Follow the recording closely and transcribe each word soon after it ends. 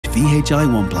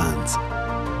VHI1 plans.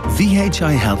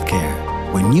 VHI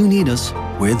Healthcare. When you need us,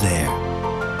 we're there.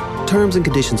 Terms and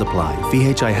conditions apply.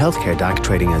 VHI Healthcare DAC,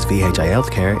 trading as VHI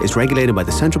Healthcare, is regulated by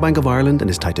the Central Bank of Ireland and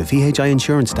is tied to VHI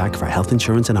Insurance DAC for health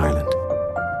insurance in Ireland.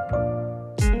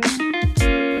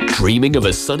 Dreaming of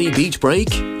a sunny beach break?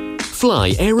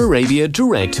 Fly Air Arabia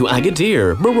direct to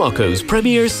Agadir, Morocco's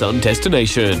premier sun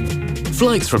destination.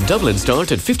 Flights from Dublin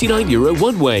start at €59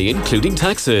 one way, including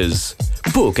taxes.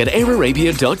 Book at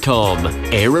airarabia.com.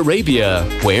 Air Arabia,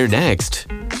 where next?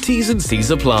 T's and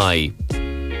C's apply.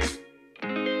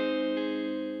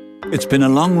 It's been a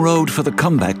long road for the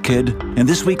comeback kid. In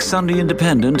this week's Sunday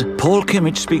Independent, Paul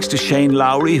Kimmich speaks to Shane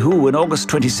Lowry, who in August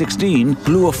 2016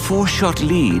 blew a 4-shot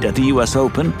lead at the US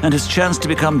Open and his chance to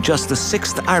become just the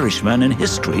 6th Irishman in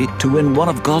history to win one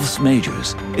of golf's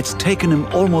majors. It's taken him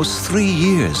almost 3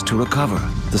 years to recover.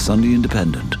 The Sunday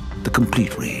Independent, the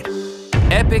complete read.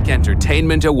 Epic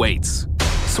entertainment awaits.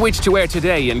 Switch to Air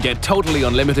today and get totally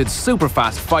unlimited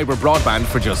super-fast fibre broadband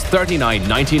for just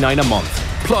 $39.99 a month.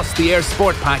 Plus the Air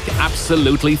Sport Pack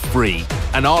absolutely free.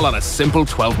 And all on a simple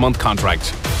 12-month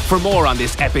contract. For more on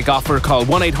this epic offer, call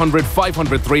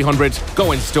 1-800-500-300,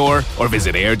 go in store or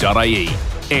visit air.ie.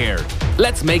 Air.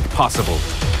 Let's make possible.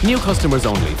 New customers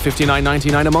only.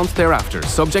 $59.99 a month thereafter.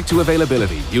 Subject to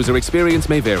availability. User experience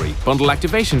may vary. Bundle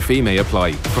activation fee may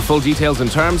apply. For full details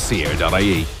and terms, see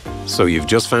air.ie. So you've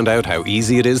just found out how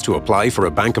easy it is to apply for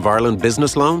a Bank of Ireland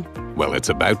business loan? Well, it's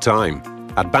about time.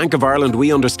 At Bank of Ireland,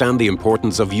 we understand the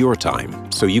importance of your time,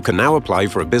 so you can now apply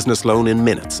for a business loan in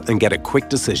minutes and get a quick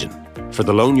decision. For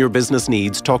the loan your business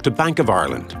needs, talk to Bank of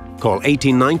Ireland. Call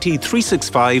 1890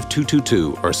 365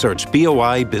 222 or search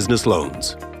BOI Business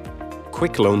Loans.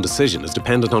 Quick loan decision is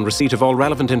dependent on receipt of all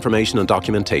relevant information and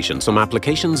documentation. Some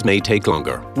applications may take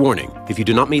longer. Warning: if you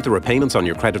do not meet the repayments on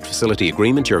your credit facility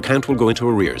agreement, your account will go into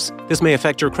arrears. This may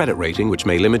affect your credit rating, which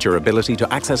may limit your ability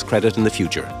to access credit in the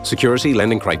future. Security,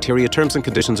 lending criteria, terms and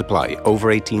conditions apply. Over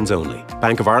 18s only.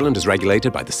 Bank of Ireland is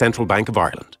regulated by the Central Bank of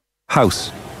Ireland. House.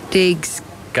 Digs.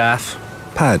 Gaff.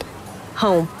 Pad.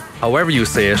 Home. However you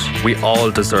say it, we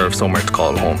all deserve somewhere to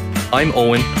call home. I'm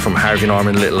Owen from Harvey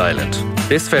Norman Little Island.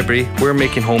 This February, we're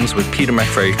making homes with Peter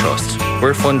McVerry Trust.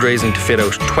 We're fundraising to fit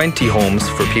out 20 homes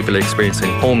for people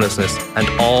experiencing homelessness, and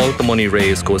all the money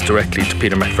raised goes directly to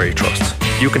Peter McVerry Trust.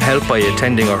 You can help by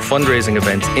attending our fundraising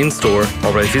events in-store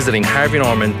or by visiting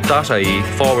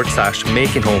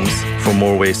harveynorman.ie/making homes for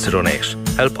more ways to donate.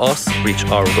 Help us reach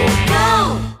our goal.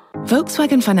 Go!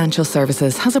 Volkswagen Financial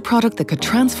Services has a product that could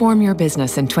transform your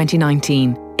business in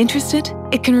 2019. Interested?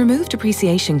 It can remove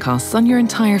depreciation costs on your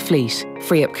entire fleet,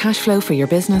 free up cash flow for your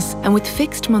business, and with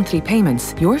fixed monthly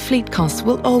payments, your fleet costs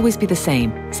will always be the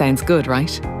same. Sounds good,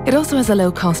 right? It also has a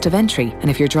low cost of entry, and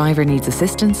if your driver needs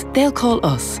assistance, they'll call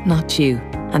us, not you.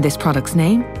 And this product's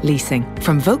name? Leasing,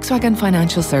 from Volkswagen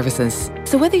Financial Services.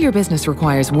 So whether your business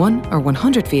requires 1 or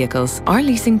 100 vehicles, our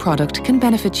leasing product can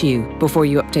benefit you. Before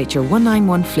you update your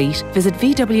 191 fleet, visit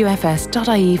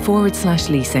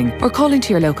vwfs.ie/leasing or call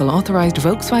into your local authorised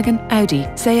Volkswagen, Audi,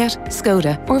 Seat,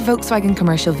 Skoda or Volkswagen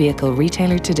commercial vehicle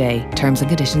retailer today. Terms and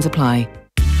conditions apply.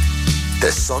 The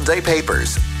Sunday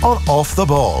Papers on Off the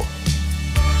Ball.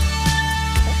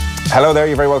 Hello there,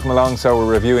 you're very welcome along. So we're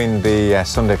reviewing the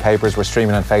Sunday Papers. We're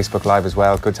streaming on Facebook Live as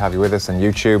well. Good to have you with us on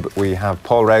YouTube. We have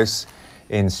Paul Rouse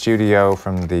in studio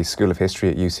from the School of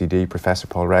History at UCD, Professor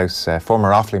Paul Rouse,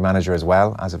 former Offaly manager as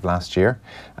well as of last year.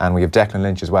 And we have Declan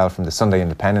Lynch as well from the Sunday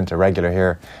Independent, a regular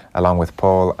here, along with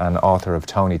Paul, and author of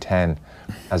Tony 10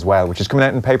 as well, which is coming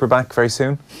out in paperback very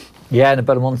soon. Yeah, in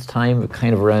about a month's time,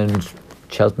 kind of around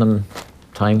Cheltenham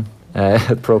time,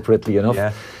 appropriately enough.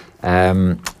 Yeah.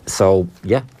 So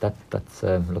yeah, that's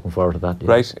looking forward to that.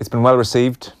 Yeah. Right, it's been well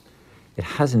received. It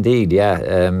has indeed, yeah.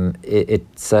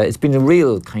 It's been a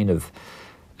real kind of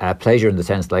pleasure in the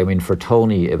sense that, I mean, for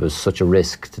Tony, it was such a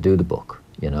risk to do the book,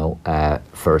 you know,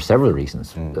 for several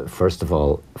reasons. First of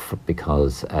all,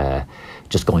 because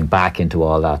just going back into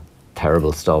all that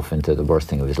terrible stuff, into the worst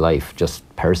thing of his life, just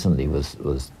personally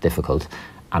was difficult.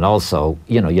 And also,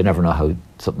 you know, you never know how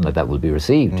something like that will be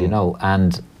received, you know,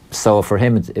 and so for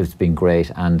him, it's been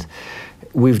great, and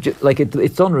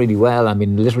it's done really well. I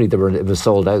mean, literally, it was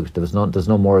sold out. There's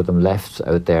no more of them left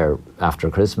out there after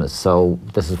Christmas. So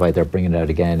this is why they're bringing it out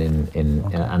again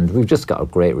and we've just got a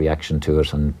great reaction to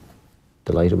it, and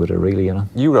delighted with it, really. You know,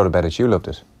 you wrote about it. You loved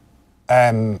it.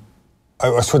 I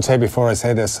should say before I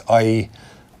say this, I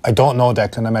don't know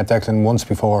Declan. I met Declan once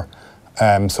before,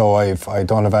 so I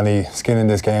don't have any skin in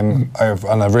this game.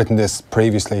 I've written this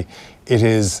previously. It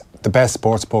is the best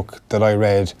sports book that I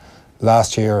read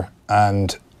last year,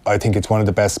 and I think it's one of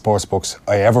the best sports books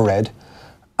I ever read.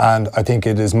 And I think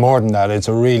it is more than that. It's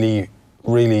a really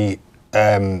really,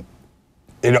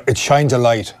 it shines a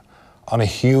light on a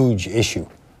huge issue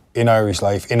in Irish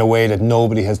life in a way that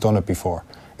nobody has done it before.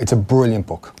 It's a brilliant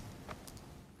book.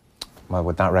 Well,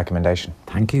 with that recommendation.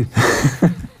 Thank you.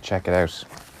 Check it out.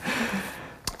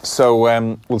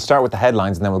 So we'll start with the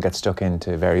headlines and then we'll get stuck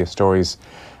into various stories.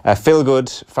 Feel-good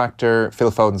factor,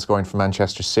 Phil Foden scoring for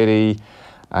Manchester City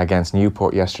against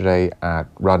Newport yesterday at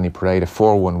Rodney Parade, a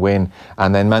 4-1 win.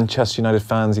 And then Manchester United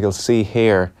fans, you'll see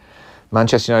here,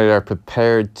 Manchester United are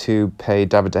prepared to pay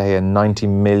David De Gea 90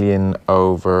 million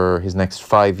over his next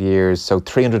 5 years. So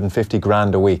 350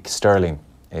 grand a week sterling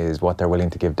is what they're willing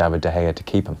to give David De Gea to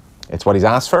keep him. It's what he's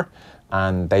asked for,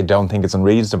 and they don't think it's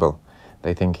unreasonable.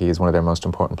 They think he is one of their most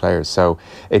important players. So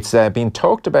it's been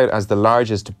talked about as the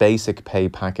largest basic pay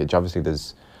package. Obviously,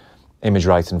 there's image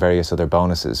rights and various other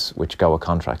bonuses which go with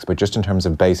contracts. But just in terms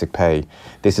of basic pay,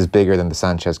 this is bigger than the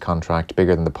Sanchez contract,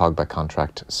 bigger than the Pogba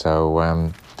contract.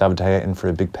 So David De Gea in for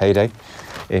a big payday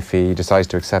if he decides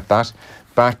to accept that.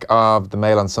 Back of the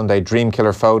Mail on Sunday, dream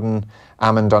killer Foden,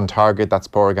 Amond on target. That's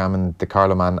Borg Amond, the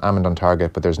Carlo man, Amond on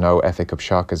target, but there's no FA Cup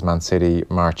shock as Man City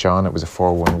march on. It was a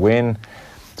 4-1 win.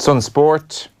 Sun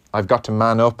Sport, I've got to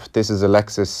man up. This is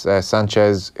Alexis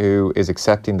Sanchez, who is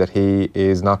accepting that he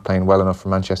is not playing well enough for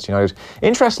Manchester United.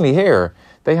 Interestingly here,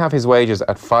 they have his wages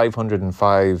at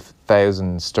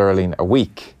 505,000 sterling a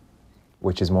week,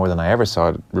 which is more than I ever saw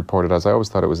it reported as. I always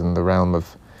thought it was in the realm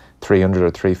of 300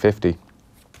 or 350.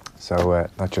 So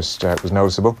that just was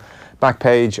noticeable. Back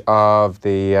page of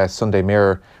the Sunday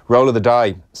Mirror, roll of the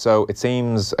die. So it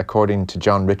seems, according to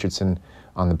John Richardson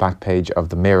on the back page of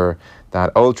the Mirror,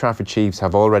 that Old Trafford Chiefs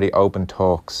have already opened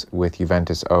talks with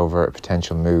Juventus over a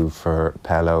potential move for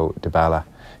Paulo Dybala.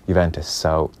 Juventus,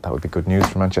 so that would be good news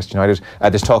for Manchester United.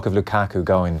 There's talk of Lukaku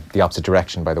going the opposite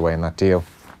direction, by the way, in that deal.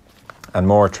 And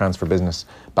more transfer business.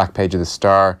 Back page of the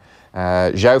Star.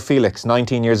 João Felix,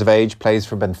 19 years of age, plays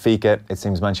for Benfica. It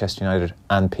seems Manchester United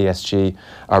and PSG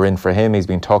are in for him. He's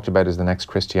been talked about as the next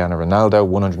Cristiano Ronaldo.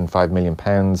 £105 million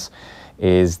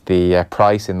is the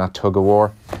price in that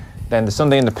tug-of-war. Then the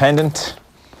Sunday Independent,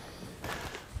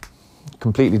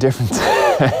 completely different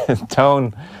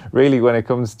tone, really, when it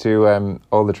comes to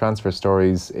all the transfer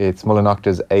stories. It's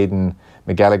Mullinachta's Aidan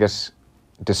McGilligan,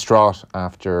 distraught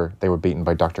after they were beaten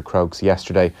by Dr. Crokes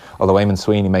yesterday. Although Eamon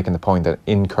Sweeney making the point that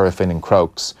in Currafin and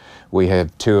Crokes, we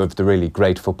have two of the really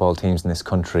great football teams in this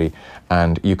country,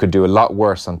 and you could do a lot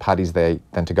worse on Paddy's Day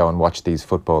than to go and watch these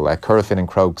football. Currafin and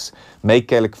Crokes make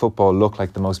Gaelic football look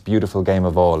like the most beautiful game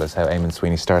of all, is how Eamon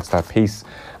Sweeney starts that piece.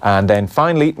 And then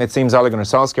finally, it seems Ole Gunnar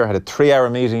Solskjaer had a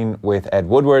 3-hour meeting with Ed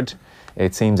Woodward.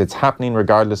 It seems it's happening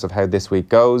regardless of how this week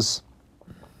goes.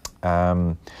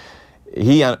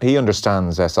 He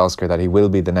understands, Solskjaer, that he will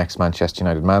be the next Manchester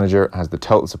United manager, has the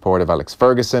total support of Alex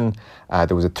Ferguson.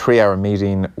 There was a 3-hour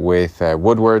meeting with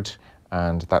Woodward,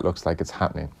 and that looks like it's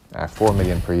happening. $4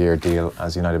 million per year deal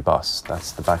as United boss.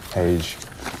 That's the back page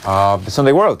of the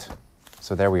Sunday World.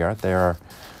 So there we are. There are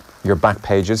your back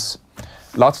pages.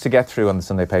 Lots to get through on the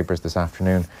Sunday papers this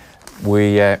afternoon.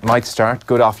 We might start,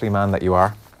 good Offaly man that you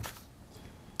are,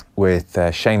 with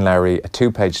Shane Lowry, a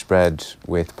 2-page spread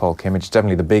with Paul Kimmage,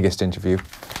 definitely the biggest interview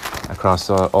across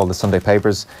all the Sunday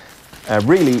papers.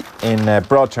 Really, in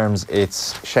broad terms,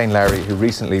 it's Shane Lowry, who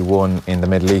recently won in the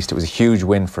Middle East. It was a huge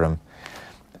win for him.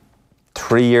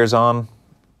 3 years on,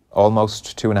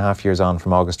 almost 2.5 years on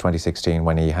from August 2016,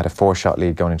 when he had a 4-shot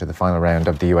lead going into the final round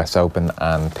of the US Open,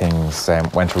 and things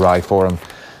went awry for him.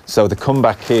 So the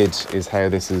comeback kid is how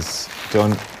this is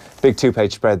done. Big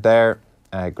 2-page spread there.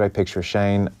 Great picture of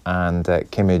Shane, and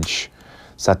Kimmage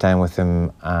sat down with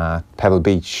him at Pebble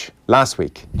Beach last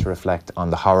week to reflect on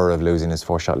the horror of losing his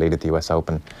 4-shot lead at the US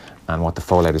Open and what the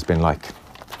fallout has been like.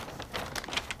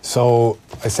 So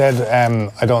I said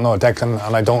I don't know Declan,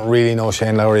 and I don't really know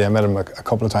Shane Lowry. I met him a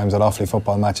couple of times at Offaly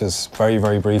football matches, very,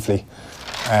 very briefly.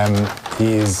 I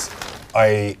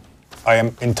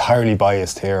am entirely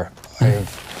biased here. I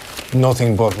have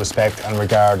nothing but respect and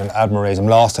regard and admiration. I'm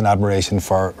lost in admiration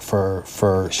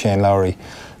for Shane Lowry,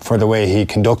 for the way he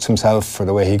conducts himself, for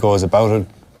the way he goes about it,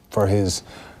 for his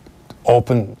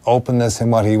openness in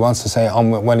what he wants to say.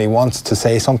 When he wants to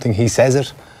say something, he says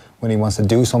it. When he wants to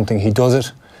do something, he does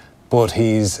it. But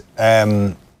he's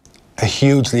a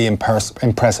hugely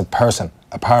impressive person,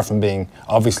 apart from being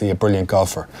obviously a brilliant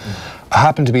golfer. I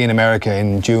happened to be in America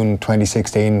in June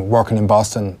 2016, working in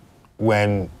Boston,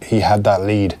 when he had that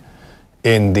lead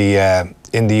in the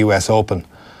US Open,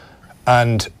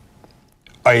 and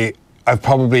I've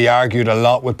probably argued a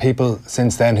lot with people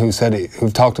since then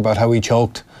who've talked about how he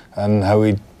choked and how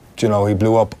he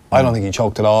blew up. I don't think he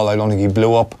choked at all. I don't think he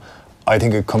blew up. I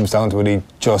think it comes down to it. He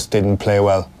just didn't play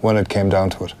well when it came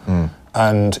down to it.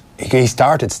 And he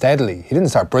started steadily. He didn't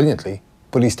start brilliantly,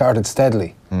 but he started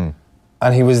steadily.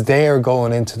 And he was there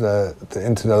going into the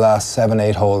last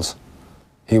 7-8 holes.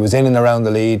 He was in and around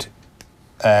the lead.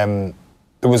 There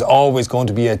was always going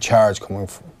to be a charge coming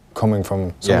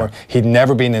from somewhere. Yeah. He'd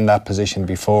never been in that position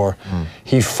before.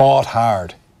 He fought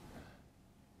hard.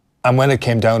 And when it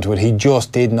came down to it, he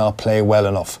just did not play well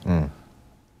enough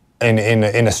in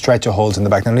a stretch of holes in the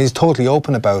back. And he's totally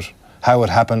open about how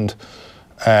it happened,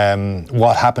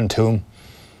 what happened to him.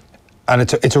 And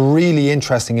it's a really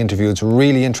interesting interview. It's a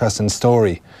really interesting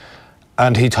story.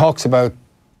 And he talks about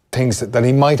things that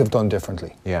he might have done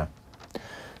differently. Yeah.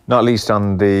 Not least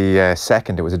on the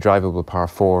second, it was a drivable par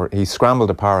 4. He scrambled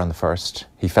a par on the first.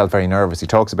 He felt very nervous. He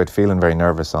talks about feeling very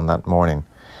nervous on that morning.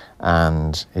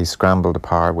 And he scrambled a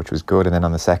par, which was good. And then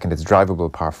on the second, it's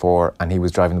drivable par 4. And he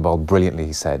was driving the ball brilliantly,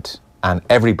 he said. And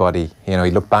everybody, he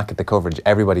looked back at the coverage,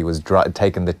 everybody was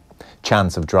taking the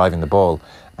chance of driving the ball.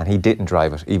 And he didn't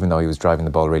drive it, even though he was driving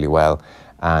the ball really well.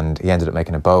 And he ended up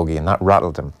making a bogey, and that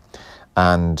rattled him.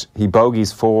 And he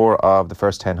bogeys 4 of the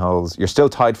first 10 holes. You're still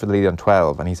tied for the lead on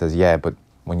 12. And he says, yeah, but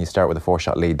when you start with a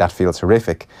 4-shot lead, that feels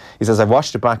horrific. He says, I've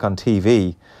watched it back on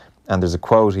TV, and there's a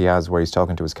quote he has where he's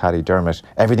talking to his caddy, Dermot.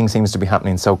 Everything seems to be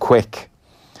happening so quick.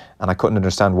 And I couldn't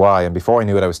understand why. And before I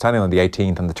knew it, I was standing on the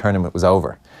 18th and the tournament was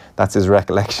over. That's his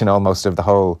recollection almost of the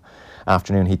whole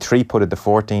afternoon. He 3-putted the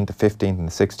 14th, the 15th and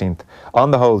the 16th.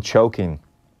 On the whole choking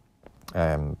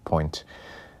point,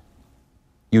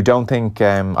 you don't think,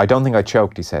 I don't think I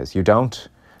choked, he says. You don't?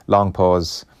 Long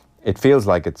pause. It feels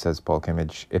like it, says Paul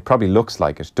Kimmage. It probably looks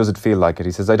like it. Does it feel like it?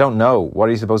 He says, I don't know. What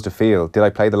are you supposed to feel? Did I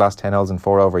play the last 10 holes and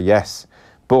 4 over? Yes.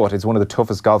 But it's one of the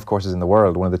toughest golf courses in the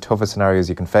world, one of the toughest scenarios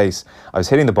you can face. I was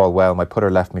hitting the ball well. My putter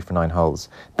left me for 9 holes.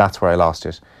 That's where I lost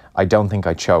it. I don't think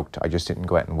I choked. I just didn't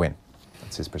go out and win.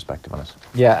 That's his perspective on it.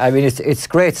 Yeah, I mean, it's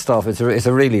great stuff. It's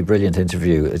a really brilliant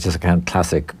interview. It's just a kind of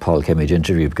classic Paul Kimmage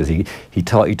interview, because he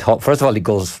taught. First of all, he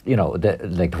goes,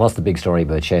 what's the big story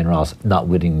about Shane Ross not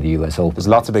winning the US Open? There's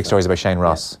lots of big stories about Shane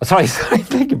Ross. Yeah. Sorry,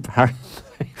 beg your pardon.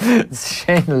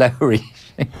 Shane Lowry.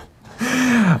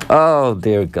 Oh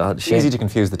dear God! It's easy to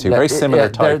confuse the two. Very similar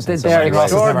types. They're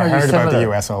extraordinarily heard similar. about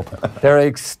the US Open. They're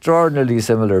extraordinarily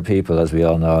similar people, as we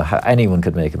all know. Anyone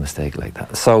could make a mistake like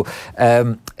that. So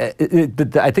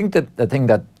I think that the thing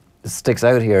that sticks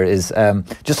out here is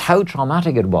just how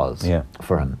traumatic it was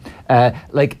for him.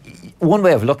 One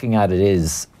way of looking at it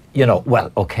is,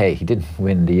 well, okay, he didn't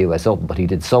win the US Open, but he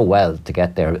did so well to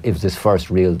get there. It was his first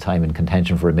real time in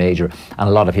contention for a major, and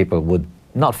a lot of people would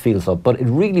not feel so, but it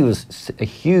really was a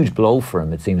huge blow for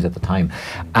him, it seems, at the time.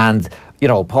 And,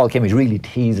 Paul Kimmage really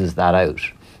teases that out.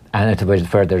 And it's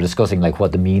where they're discussing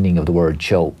what the meaning of the word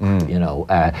choke, and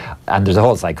there's a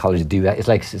whole psychology to do that. It's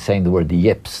like saying the word the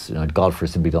yips.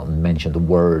 Golfers simply don't mention the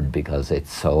word because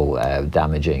it's so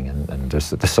damaging, and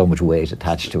there's so much weight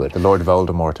attached to it. The Lord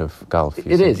Voldemort of golf.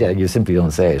 It is, yeah. You simply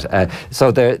don't say it.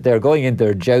 So they're going in,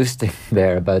 they're jousting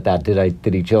there about that.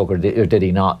 Did he choke or did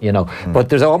he not? But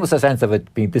there's almost a sense of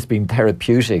it being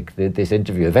therapeutic. This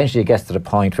interview. Eventually, it gets to the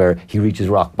point where he reaches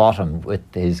rock bottom with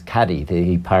his caddy.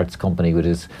 He parts company with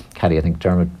his caddy, I think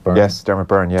Dermot Byrne. Yes, Dermot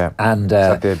Byrne, yeah. And it's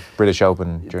like the British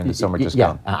Open during the summer just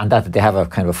gone. And that they have a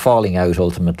kind of a falling out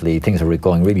ultimately. Things are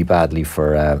going really badly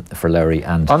for Lowry.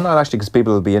 And on that, actually, because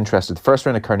people will be interested, the first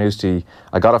round at Carnoustie,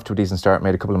 I got off to a decent start,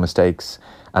 made a couple of mistakes,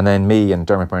 and then me and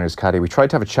Dermot Byrne, his caddy, we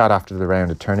tried to have a chat after the round.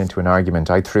 It turned into an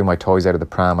argument. I threw my toys out of the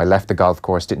pram. I left the golf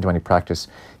course, didn't do any practice.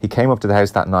 He came up to the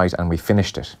house that night and we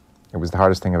finished it. It was the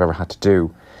hardest thing I've ever had to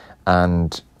do.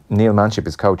 And Neil Manship,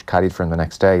 his coach, caddied for him the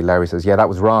next day. Larry says, yeah, that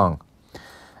was wrong.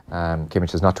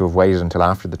 Kimmage says not to have waited until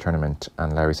after the tournament,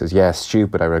 and Larry says, yeah,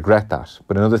 stupid, I regret that.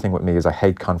 But another thing with me is I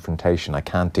hate confrontation. I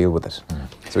can't deal with it.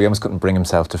 So he almost couldn't bring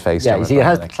himself to face it. Yeah, he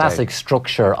has the classic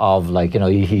structure of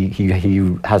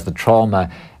he has the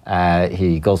trauma,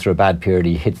 he goes through a bad period,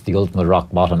 he hits the ultimate rock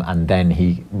bottom, and then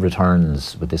he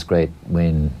returns with this great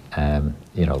win a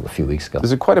few weeks ago.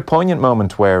 There's quite a poignant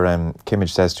moment where Kimmage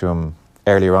says to him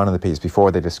earlier on in the piece,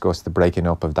 before they discussed the breaking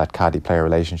up of that caddy-player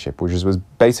relationship, which was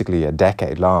basically a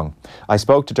decade long. I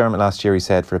spoke to Dermot last year, he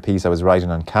said, for a piece I was writing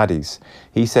on caddies.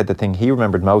 He said the thing he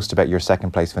remembered most about your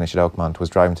second place finish at Oakmont was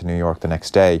driving to New York the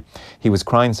next day. He was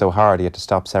crying so hard he had to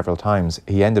stop several times.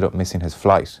 He ended up missing his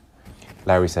flight.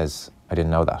 Larry says, I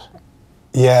didn't know that.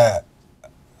 Yeah,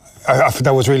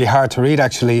 that was really hard to read,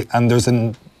 actually. And there's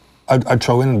I'd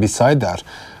throw in beside that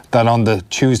on the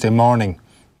Tuesday morning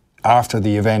after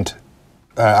the event,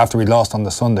 after we lost on the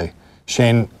Sunday,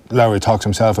 Shane Lowry talks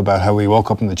himself about how he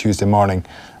woke up on the Tuesday morning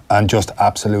and just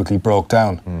absolutely broke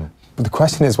down. But the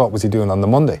question is, what was he doing on the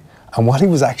Monday? And what he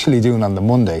was actually doing on the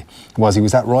Monday was he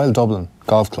was at Royal Dublin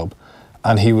Golf Club,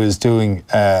 and he was doing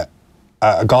a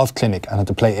golf clinic and had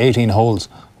to play 18 holes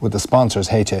with the sponsors,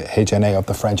 HNA, of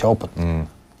the French Open.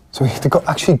 So he had to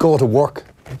actually go to work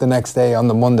the next day on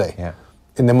the Monday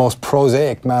in the most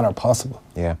prosaic manner possible.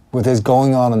 With his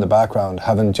going on in the background,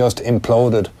 having just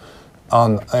imploded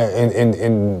on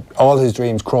in all his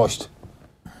dreams crushed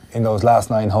in those last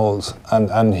 9 holes,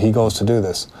 and he goes to do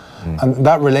this. And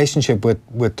that relationship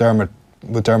with Dermot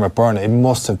Byrne, it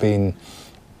must have been,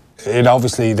 it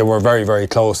obviously they were very, very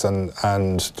close, and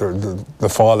the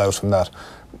fallout from that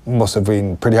must have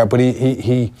been pretty hard. But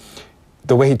he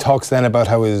the way he talks then about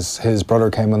how his brother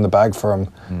came on the bag for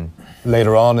him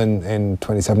later on in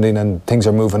 2017, and things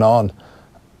are moving on,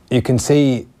 you can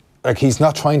see, like, he's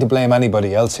not trying to blame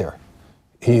anybody else here.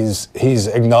 He's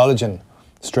acknowledging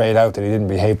straight out that he didn't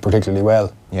behave particularly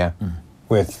well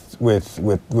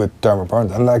with Dermot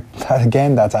Byrne, and like that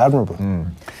again, that's admirable.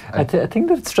 I think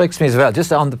that strikes me as well,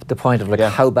 just on the point of like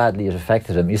how badly it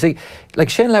affected him. You see, like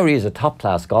Shane Lowry is a top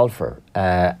class golfer,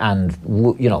 and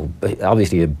you know,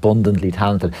 obviously abundantly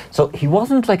talented. So he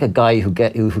wasn't like a guy who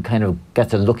kind of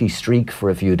gets a lucky streak for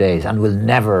a few days and will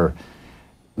never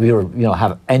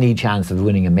have any chance of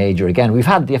winning a major again. You've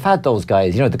had those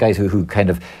guys, you know, the guys who kind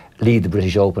of lead the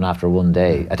British Open after one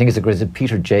day. I think it's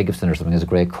Peter Jacobson or something has a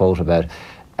great quote about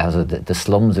the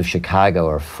slums of Chicago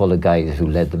are full of guys who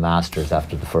led the Masters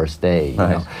after the first day. You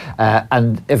know?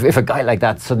 And if a guy like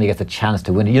that suddenly gets a chance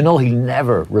to win it, you know he'll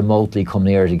never remotely come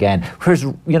near it again. Whereas,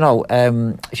 you know,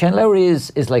 Shane Lowry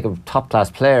is like a top class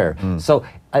player. So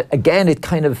again, it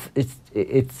kind of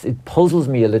it puzzles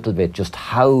me a little bit just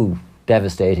how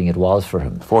devastating it was for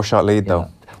him. 4-shot lead though.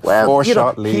 Well,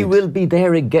 he will be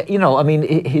there again. You know, I mean,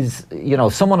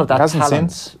 someone of that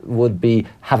talent would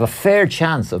have a fair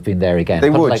chance of being there again. They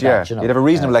would, like that, you know. You'd have a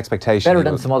reasonable expectation. Better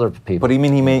than some other people. But he may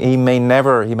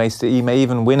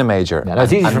even win a major,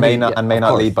 and may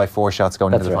not lead by 4 shots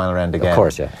going into the final round again. Of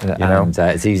course, yeah. And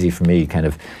it's easy for me, kind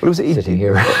of sitting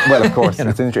here. Well, of course,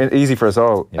 it's easy for us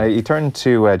all. He turned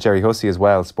to Jerry Hussey as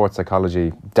well. Sports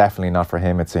psychology, definitely not for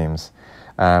him, it seems.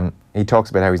 He talks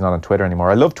about how he's not on Twitter anymore.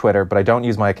 I love Twitter, but I don't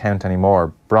use my account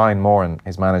anymore. Brian Moran,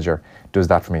 his manager, does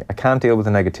that for me. I can't deal with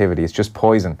the negativity. It's just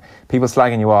poison. People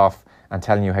slagging you off and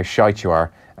telling you how shite you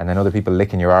are, and then other people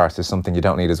licking your arse is something you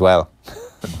don't need as well.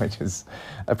 Which is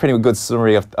a pretty good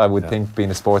summary of, I would think,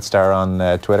 being a sports star on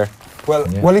Twitter.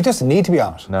 Well, he doesn't need to be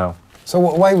on it. No. So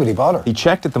why would he bother? He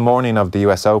checked it the morning of the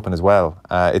US Open as well.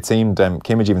 It seemed,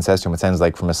 Kimmage even says to him, it sounds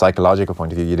like from a psychological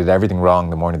point of view, you did everything wrong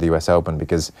the morning of the US Open,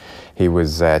 because he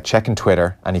was checking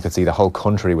Twitter and he could see the whole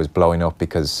country was blowing up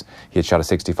because he had shot a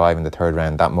 65 in the 3rd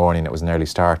round that morning. It was an early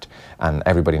start and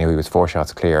everybody knew he was 4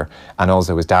 shots clear. And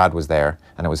also his dad was there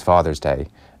and it was Father's Day,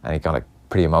 and he got like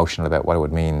pretty emotional about what it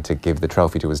would mean to give the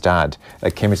trophy to his dad.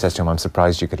 Like Kimmage says to him, I'm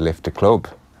surprised you could lift a club.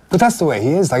 But that's the way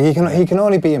he is. Like he can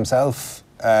only be himself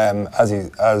as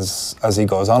he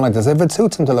goes on like this. If it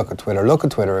suits him to look at Twitter, look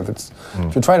at Twitter. If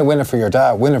you're trying to win it for your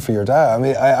dad, win it for your dad. I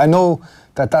mean, I know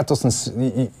that doesn't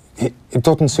it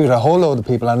doesn't suit a whole load of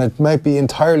people, and it might be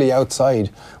entirely outside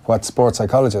what sports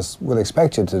psychologists would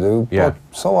expect you to do. But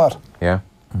so what? Yeah.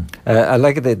 I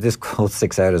like it that this quote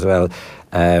sticks out as well.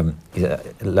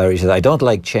 Larry says, I don't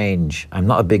like change. I'm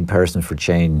not a big person for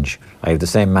change. I have the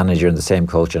same manager and the same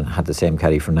coach and had the same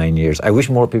caddy for 9 years. I wish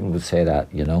more people would say that,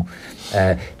 you know.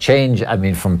 Change, I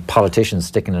mean, from politicians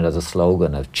sticking it as a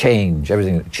slogan of change,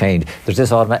 everything change. There's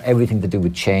this automatic, everything to do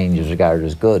with change is regarded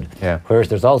as good. Yeah. Whereas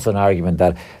there's also an argument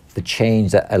that the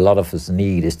change that a lot of us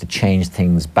need is to change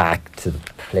things back to the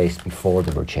place before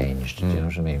they were changed. Do you know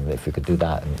what I mean? If we could do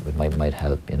that, it might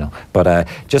help, you know. But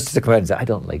just to come out and say, I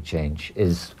don't like change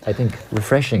is, I think,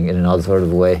 refreshing in an odd sort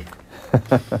of way.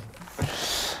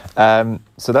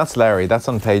 So that's Larry. That's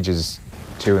on pages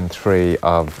 2 and 3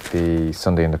 of the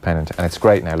Sunday Independent. And it's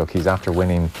great now. Look, he's after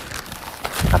winning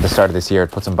at the start of this year.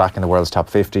 It puts him back in the world's top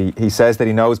 50. He says that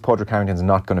he knows Padraig Harrington's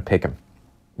not going to pick him.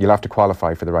 You'll have to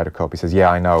qualify for the Ryder Cup. He says, yeah,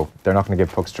 I know. They're not going to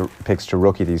give picks to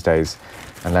rookie these days.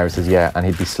 And Larry says, yeah, and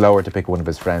he'd be slower to pick one of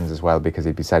his friends as well because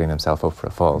he'd be setting himself up for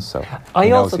a fall. So I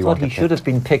also thought he should have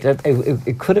been picked.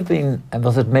 It could have been,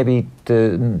 was it maybe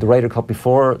the Ryder Cup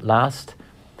before last?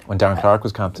 When Darren Clarke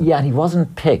was captain. Yeah, and he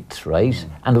wasn't picked, right?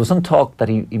 And there was some talk that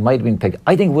he might have been picked.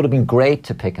 I think it would have been great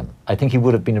to pick him. I think he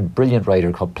would have been a brilliant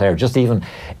Ryder Cup player. Just even,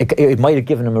 it might have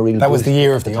given him a real That was the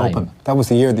year of the Open. That was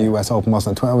the year of the US Open,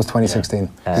 wasn't it? That was 2016.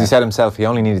 Because he said himself he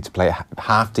only needed to play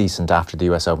half decent after the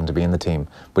US Open to be in the team,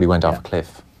 but he went off a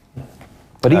cliff.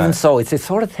 But even so, it's a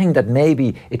sort of thing that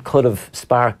maybe it could have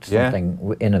sparked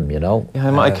something in him, you know?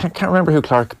 Yeah, I can't remember who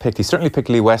Clarke picked. He certainly picked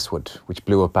Lee Westwood, which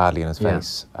blew up badly in his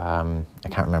face. I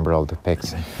can't remember all the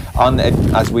picks.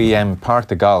 As we park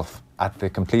the golf, at the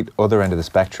complete other end of the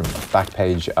spectrum, back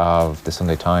page of the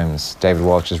Sunday Times, David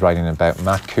Walsh is writing about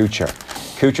Matt Kuchar.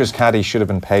 Kuchar's caddy should have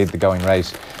been paid the going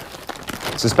rate.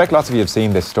 I suspect lots of you have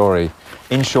seen this story.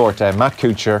 In short, Matt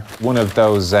Kuchar, one of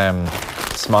those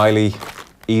smiley,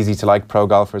 easy-to-like pro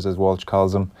golfers, as Walsh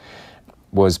calls them,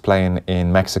 was playing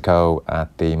in Mexico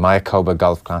at the Mayakoba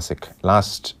Golf Classic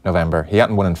last November. He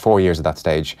hadn't won in 4 years at that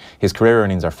stage. His career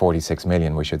earnings are 46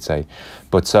 million, we should say.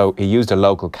 But so he used a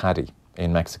local caddy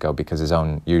in Mexico because his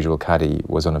own usual caddy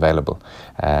was unavailable.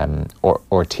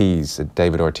 Ortiz,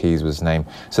 David Ortiz was his name.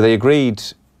 So they agreed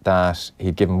that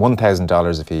he'd give him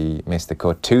 $1,000 if he missed the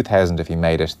cut, $2,000 if he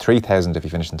made it, $3,000 if he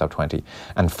finished in top 20,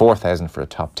 and $4,000 for a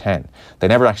top 10. They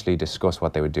never actually discussed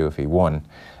what they would do if he won.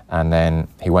 And then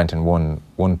he went and won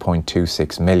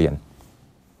 1.26 million.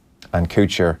 And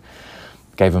Kuchar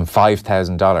gave him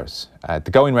 $5,000.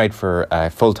 The going rate for a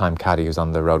full-time caddy who's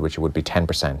on the road, which would be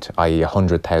 10%, i.e.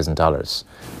 $100,000.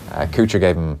 Kuchar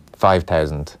gave him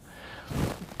 $5,000.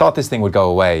 Thought this thing would go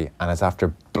away, and it's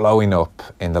after blowing up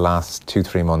in the last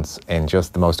 2-3 months in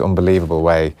just the most unbelievable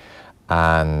way.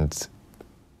 And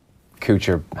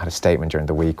Kuchar had a statement during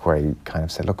the week where he kind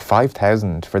of said, look,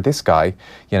 $5,000 for this guy,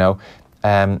 you know,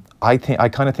 I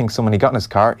kind of think someone he got in his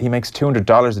car, he makes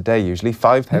 $200 a day usually.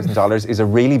 $5,000 is a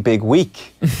really big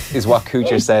week, is what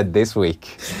Kuchar said this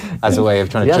week, as a way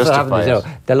of trying to justify it.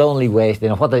 They'll only wait.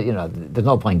 There's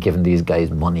no point giving these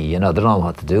guys money. They don't know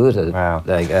what to do with it. Wow.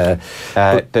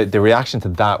 The reaction to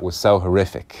that was so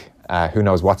horrific. Who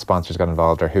knows what sponsors got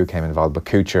involved or who came involved, but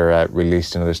Kuchar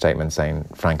released another statement saying,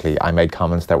 frankly, I made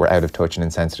comments that were out of touch and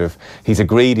insensitive. He's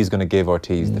agreed he's going to give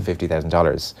Ortiz the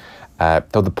 $50,000.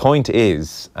 Though the point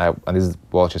is, and this is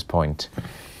Walsh's point,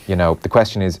 the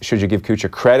question is, should you give Kuchar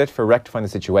credit for rectifying the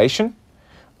situation,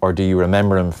 or do you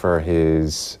remember him for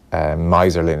his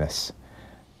miserliness?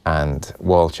 And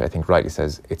Walsh, I think, rightly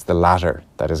says it's the latter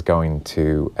that is going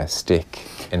to stick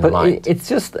in the mind. It's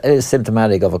just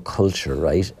symptomatic of a culture,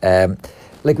 right?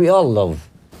 Like we all love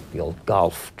the old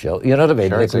golf, Joe. You know what I mean?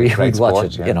 Sure, like it's a great watch sport,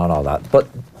 it, yeah. and all that. But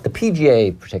the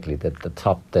PGA, particularly the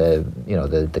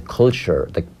culture,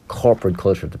 the corporate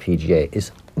culture of the PGA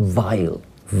is vile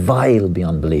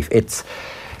beyond belief. It's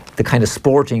the kind of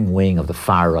sporting wing of the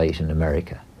far right in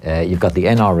America. You've got the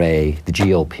NRA, the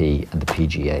GOP, and the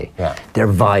PGA. Yeah. They're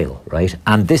vile, right?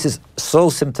 And this is so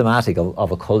symptomatic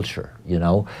of a culture,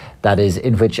 that is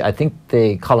in which I think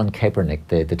Colin Kaepernick,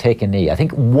 the take a knee, I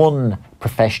think one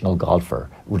professional golfer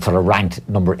would sort of ranked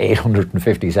number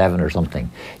 857 or something,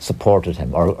 supported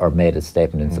him or made a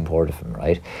statement in support of him,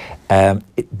 right?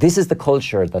 This is the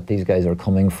culture that these guys are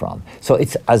coming from. So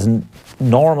it's as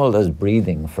normal as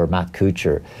breathing for Matt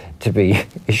Kuchar to be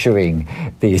issuing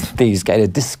these kind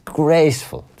of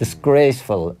disgraceful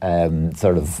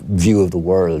sort of view of the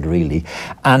world, really.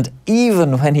 And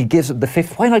even when he gives him the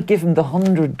fifth, why not give him the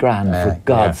 100 grand for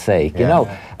God's sake?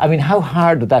 I mean, how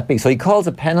hard would that be? So he calls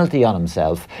a penalty on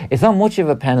himself. It's not much of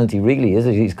a penalty, really, is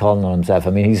it? He's calling on himself. I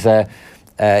mean, he's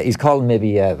calling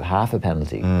maybe half a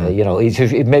penalty.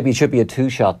 Maybe it should be a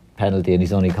 2-shot penalty, and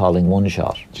he's only calling 1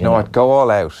 shot. Do you know what? Go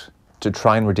all out to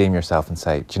try and redeem yourself and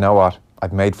say, do you know what?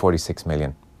 I've made 46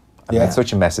 million. I've made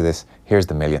such a mess of this. Here's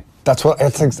the million.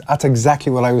 That's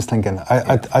exactly what I was thinking.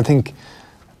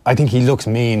 I think he looks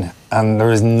mean, and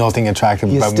there is nothing attractive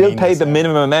about meanness. You still paid the there.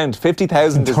 minimum amount.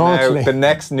 50,000 is now the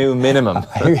next new minimum.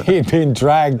 He'd been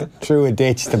dragged through a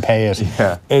ditch to pay it.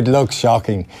 Yeah. It looks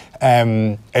shocking.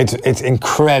 It's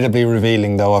incredibly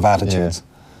revealing, though, of attitudes.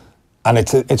 Yeah. And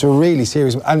it's a really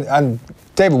serious... And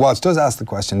David Walsh does ask the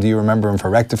question, do you remember him for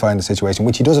rectifying the situation,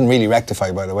 which he doesn't really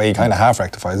rectify, by the way. He kind of half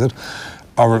rectifies it.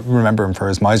 Or remember him for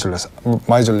his miserliness.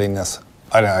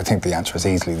 I think the answer is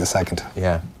easily the second.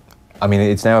 Yeah. I mean,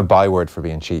 it's now a byword for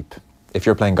being cheap. If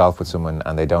you're playing golf with someone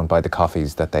and they don't buy the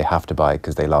coffees that they have to buy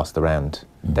because they lost the round,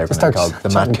 they're going to be called the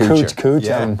Matt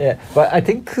Kuchar. Yeah. But I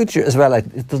think Kuchar as well,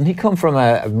 doesn't he come from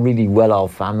a really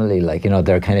well-off family?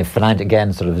 They're kind of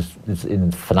sort of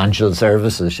in financial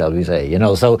services, shall we say?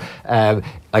 So I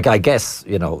guess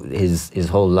his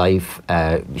whole life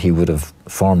he would have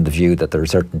formed the view that there are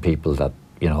certain people that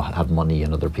have money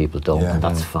and other people don't, and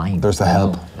that's fine. There's the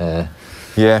help.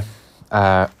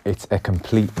 It's a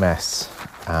complete mess.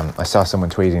 I saw someone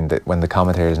tweeting that when the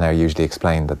commentators now usually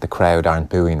explain that the crowd aren't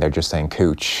booing, they're just saying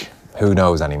 "Cooch." Who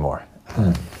knows anymore?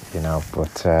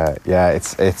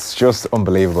 It's just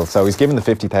unbelievable. So he's given the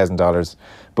 $50,000,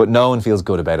 but no one feels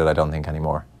good about it. I don't think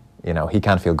anymore. He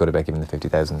can't feel good about giving the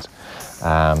 50,000. So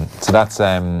that's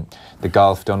the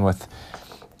golf done with.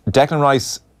 Declan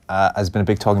Rice has been a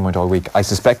big talking point all week. I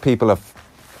suspect people have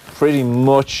pretty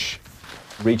much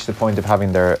reached the point of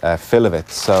having their fill of it.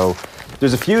 So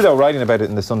There's a few, though, writing about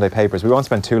it in the Sunday papers. We won't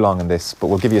spend too long on this, but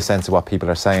we'll give you a sense of what people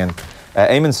are saying.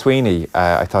 Eamon Sweeney,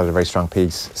 I thought, had a very strong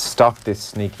piece. Stop this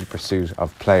sneaky pursuit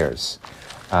of players.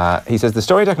 He says, the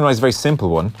story of Declan Rice is a very simple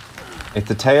one. It's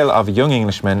the tale of a young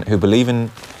Englishman who,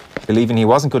 believing he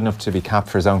wasn't good enough to be capped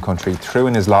for his own country, threw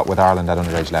in his lot with Ireland at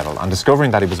underage level. On discovering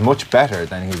that he was much better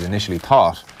than he initially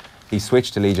thought, he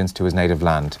switched allegiance to his native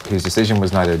land. His decision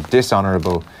was neither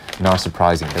dishonourable nor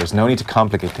surprising. There's no need to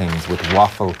complicate things with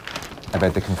waffle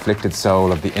about the conflicted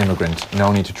soul of the immigrant.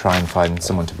 No need to try and find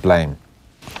someone to blame.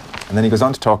 And then he goes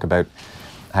on to talk about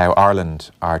how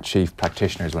Ireland are chief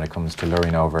practitioners when it comes to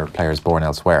luring over players born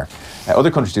elsewhere.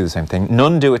 Other countries do the same thing.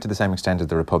 None do it to the same extent as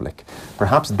the Republic.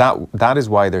 Perhaps that is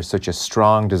why there's such a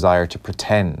strong desire to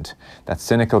pretend that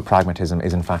cynical pragmatism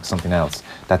is in fact something else,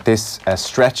 that this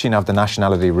stretching of the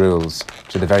nationality rules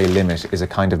to the very limit is a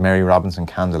kind of Mary Robinson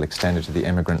candle extended to the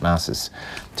immigrant masses.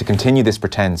 To continue this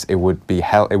pretense, it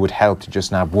would help to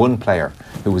just nab one player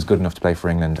who was good enough to play for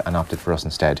England and opted for us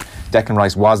instead. Declan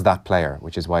Rice was that player,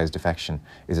 which is why his defection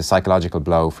is a psychological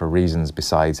blow for reasons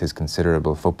besides his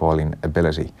considerable footballing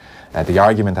ability. The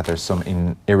argument that there's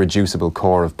some irreducible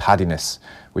core of paddiness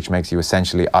which makes you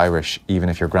essentially Irish even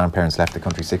if your grandparents left the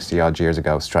country 60 odd years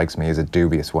ago strikes me as a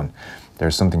dubious one.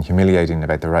 There's something humiliating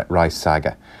about the Rice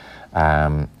saga,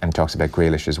 and talks about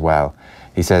Grealish as well.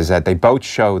 He says they both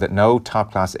show that no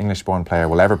top-class English-born player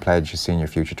will ever pledge his senior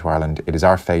future to Ireland. It is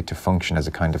our fate to function as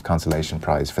a kind of consolation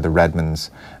prize for the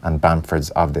Redmonds and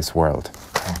Bamfords of this world.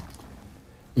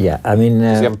 Yeah, I mean...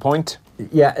 Does he have a point?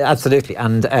 Yeah, absolutely.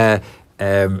 And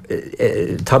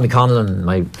Tommy Conlon,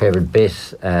 my favourite bit,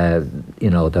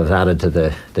 that was added to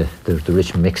the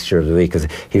rich mixture of the week, because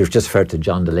he was just referred to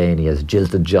John Delaney as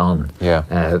Jilted John,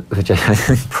 which I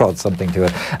think brought something to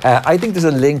it. I think there's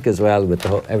a link as well with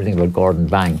everything about Gordon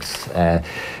Banks.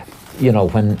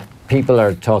 When people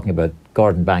are talking about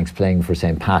Gordon Banks playing for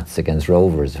St. Pat's against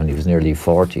Rovers when he was nearly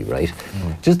 40, right?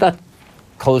 Just that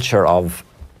culture of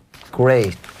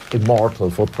great, immortal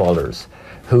footballers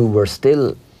who were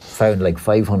still found like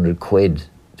 500 quid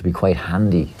to be quite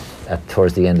handy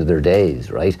towards the end of their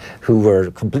days, right? Who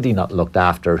were completely not looked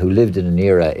after, who lived in an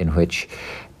era in which,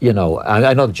 I know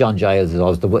that John Giles is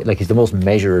always he's the most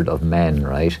measured of men,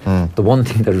 right? The one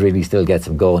thing that really still gets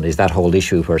him going is that whole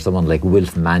issue where someone like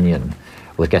Wilf Mannion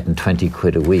was getting 20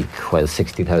 quid a week while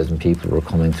 60,000 people were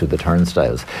coming through the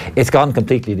turnstiles. It's gone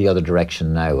completely the other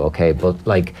direction now, okay? But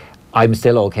I'm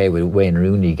still okay with Wayne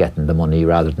Rooney getting the money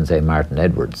rather than, say, Martin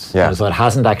Edwards. Yeah. So it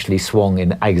hasn't actually swung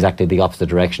in exactly the opposite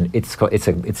direction. It's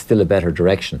still a better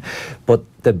direction. But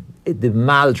the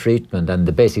maltreatment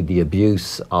and basically the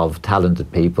abuse of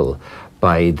talented people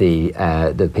by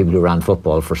the people who ran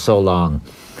football for so long,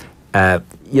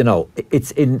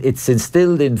 it's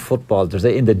instilled in football.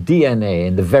 In the DNA,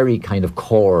 in the very kind of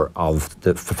core of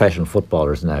the professional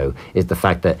footballers now, is the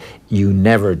fact that you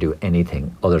never do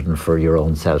anything other than for your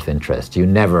own self-interest. You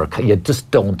just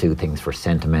don't do things for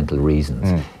sentimental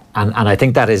reasons. And I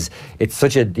think it's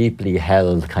such a deeply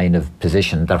held kind of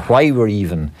position that why we're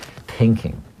even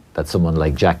thinking that someone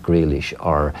like Jack Grealish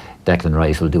or Declan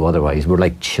Rice will do otherwise, we're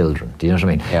like children. Do you know what I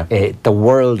mean? Yeah. The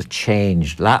world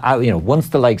changed. Once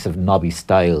the likes of Nobby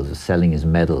Stiles was selling his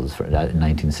medals in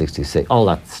 1966, all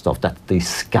that stuff, these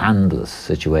scandalous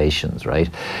situations, right?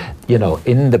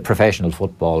 In the professional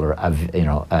footballer,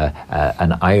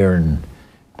 an iron,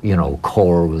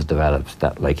 core was developed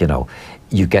that,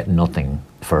 you get nothing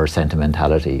for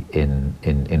sentimentality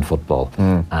in football,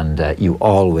 and you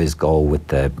always go with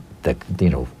the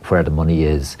where the money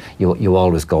is. You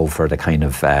always go for the kind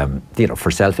of for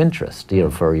self-interest,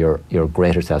 for your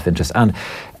greater self-interest, and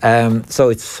so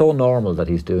it's so normal that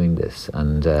he's doing this,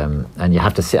 and you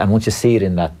have to see, and once you see it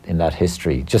in that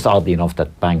history, just oddly enough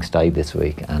that Banks died this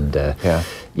week, and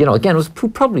again, was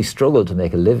probably struggled to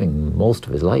make a living most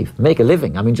of his life.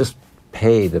 Just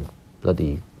pay the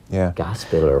bloody gas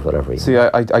bill or whatever. See,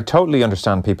 I totally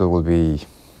understand people will be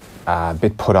a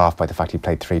bit put off by the fact he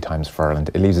played 3 times for Ireland.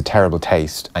 It leaves a terrible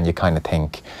taste, and you kind of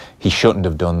think he shouldn't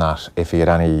have done that if he had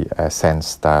any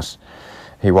sense that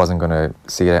he wasn't going to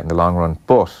see it out in the long run.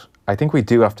 But I think we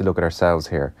do have to look at ourselves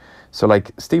here. So,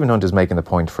 Stephen Hunt is making the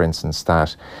point, for instance,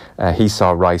 that he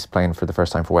saw Rice playing for the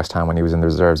first time for West Ham when he was in the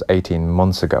reserves 18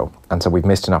 months ago, and so we've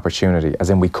missed an opportunity,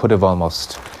 as in we could have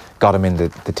almost got him in the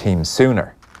team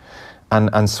sooner.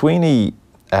 And Sweeney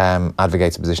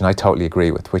advocates a position I totally agree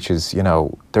with, which is,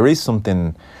 there is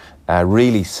something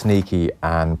really sneaky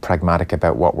and pragmatic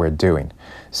about what we're doing.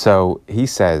 So he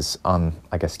says, on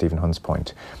I guess Stephen Hunt's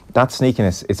point, that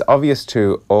sneakiness, it's obvious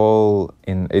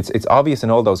it's obvious in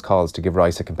all those calls to give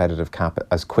Rice a competitive cap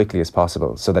as quickly as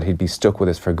possible so that he'd be stuck with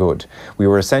us for good. We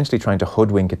were essentially trying to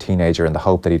hoodwink a teenager in the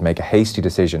hope that he'd make a hasty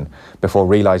decision before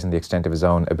realising the extent of his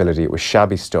own ability. It was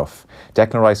shabby stuff.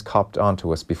 Declan Rice copped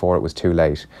onto us before it was too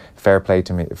late. Fair play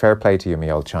to you,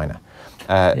 me old China.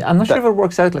 I'm not sure if it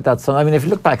works out like that. So, I mean, if you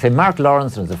look back, say Mark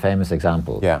Lawrenson is a famous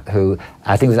example. Yeah. Who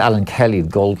I think it was Alan Kelly, the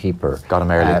goalkeeper. Got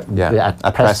him early.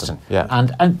 At Preston. Yeah.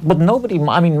 But nobody.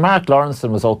 I mean, Mark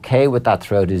Lawrenson was okay with that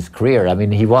throughout his career. I mean,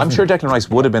 he wasn't. I'm sure Declan Rice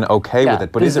would have been okay with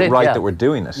it, but is it right that we're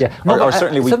doing it? Yeah. Or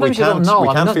certainly we can't feel hard done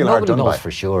by. Nobody knows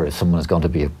for sure if someone is going to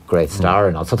be a great star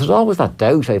or not. So there's always that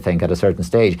doubt, I think, at a certain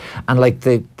stage. And like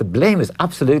the blame is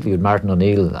absolutely with Martin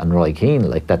O'Neill and Roy Keane,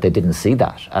 like that they didn't see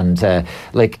that. And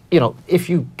if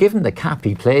you give him the cap,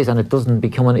 he plays, and it doesn't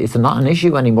become it's not an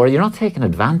issue anymore. You're not taking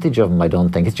advantage of him, I don't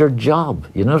think. It's your job.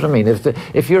 You know what I mean?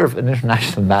 If you're an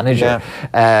international manager,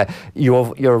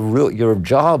 your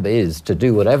job is to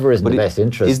do whatever is in the best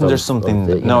interest. Isn't there something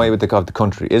of the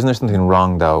country? Isn't there something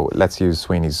wrong though? Let's use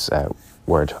Sweeney's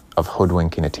word of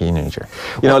hoodwinking a teenager.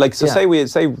 Say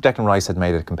Declan Rice had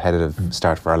made a competitive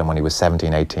start for Ireland when he was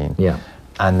 17, 18. Yeah.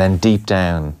 And then deep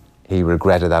down he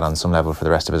regretted that on some level for the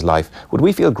rest of his life. Would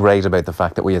we feel great about the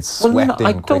fact that we had swept in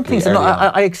I don't think so. No,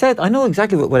 I know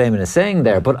exactly what Eamon is saying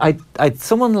there, but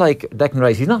someone like Declan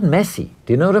Rice, he's not messy.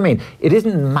 Do you know what I mean? It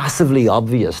isn't massively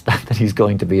obvious that he's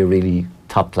going to be a really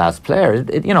top-class player.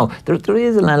 There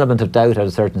is an element of doubt at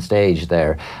a certain stage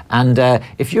there. And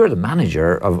if you're the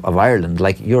manager of Ireland,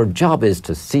 like, your job is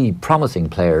to see promising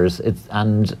players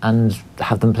and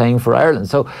have them playing for Ireland.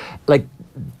 So, like,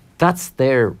 that's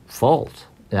their fault.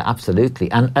 Yeah,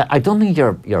 absolutely, and I don't think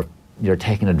you're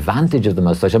taking advantage of them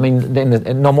as such. I mean,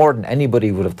 no more than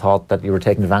anybody would have thought that you were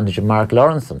taking advantage of Mark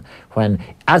Lawrenson when,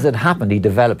 as it happened, he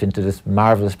developed into this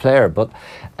marvellous player. But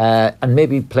and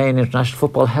maybe playing international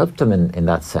football helped him in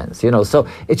that sense. So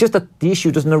it's just that the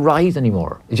issue doesn't arise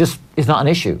anymore. It's not an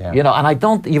issue. Yeah.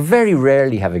 And you very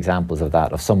rarely have examples of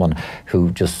that, of someone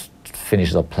who just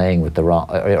finishes up playing with the wrong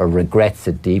or regrets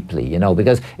it deeply,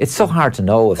 because it's so hard to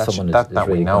know if someone is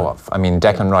really we know of. I mean,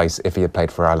 Declan Rice, if he had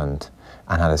played for Ireland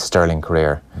and had a sterling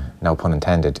career, no pun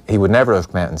intended, he would never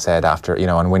have come out and said after,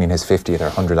 on winning his 50th or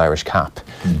 100th Irish cap,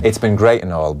 it's been great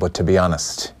and all, but to be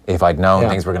honest, if I'd known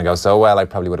things were going to go so well, I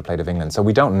probably would have played of England. So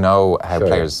we don't know how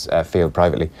players feel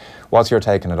privately. What's your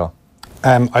take on it all?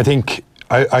 I think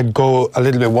I'd go a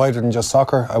little bit wider than just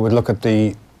soccer. I would look at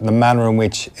the manner in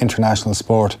which international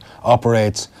sport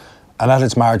operates, and at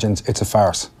its margins, it's a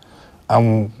farce.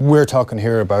 And we're talking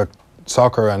here about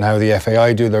soccer and how the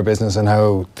FAI do their business and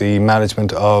how the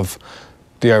management of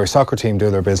the Irish soccer team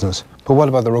do their business. But what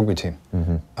about the rugby team?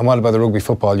 Mm-hmm. And what about the Rugby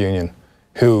Football Union,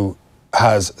 who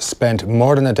has spent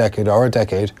more than a decade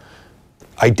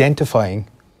identifying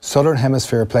Southern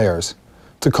Hemisphere players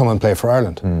to come and play for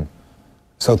Ireland?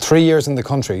 So 3 years in the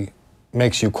country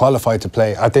makes you qualified to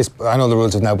play at this. I know the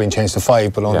rules have now been changed to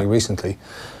 5, but only recently.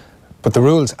 But the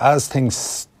rules, as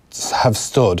things have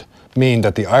stood, mean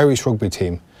that the Irish rugby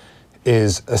team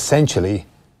is essentially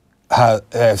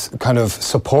kind of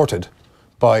supported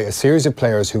by a series of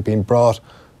players who've been brought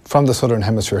from the Southern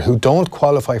Hemisphere who don't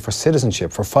qualify for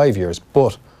citizenship for 5 years,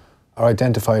 but are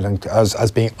identified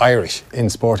as being Irish in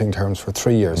sporting terms for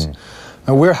 3 years.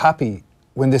 Now, we're happy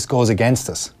when this goes against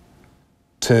us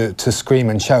to scream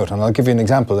and shout. And I'll give you an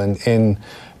example. In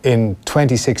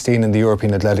 2016 in the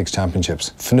European Athletics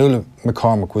Championships, Fionnuala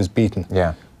McCormick was beaten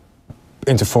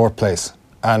into 4th place.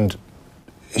 And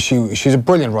she's a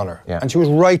brilliant runner. Yeah. And she was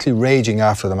rightly raging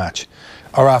after the match,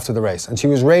 or after the race. And she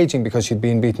was raging because she'd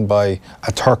been beaten by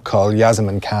a Turk called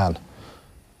Yasemin Khan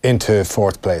into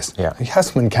 4th place. Yeah.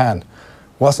 Yasemin Khan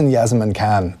wasn't Yasemin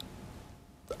Khan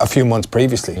a few months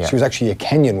previously. Yeah. She was actually a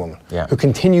Kenyan woman who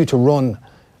continued to run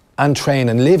and train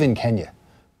and live in Kenya,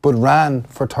 but ran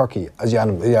for Turkey as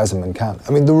Yasemin Khan.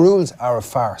 I mean, the rules are a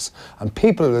farce. And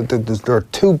there are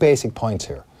 2 basic points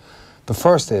here. The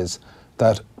first is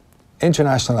that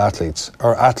international athletes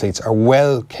are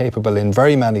well capable in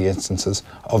very many instances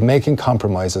of making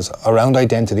compromises around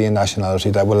identity and nationality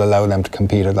that will allow them to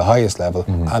compete at the highest level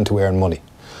and to earn money.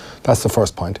 That's the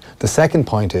first point. The second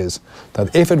point is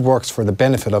that if it works for the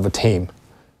benefit of a team,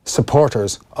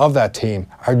 supporters of that team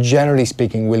are generally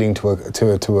speaking willing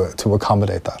to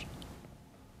accommodate that.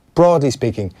 Broadly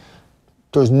speaking,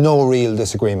 there's no real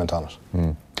disagreement on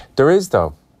it. There is,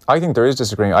 though. I think there is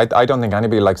disagreement. I don't think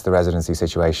anybody likes the residency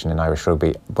situation in Irish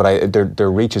rugby, but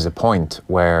there reaches a point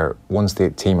where once the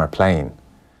team are playing,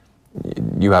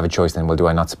 you have a choice then, well, do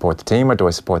I not support the team or do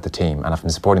I support the team? And if I'm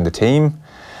supporting the team,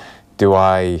 do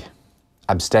I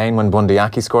abstain when Bundy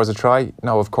Aki scores a try?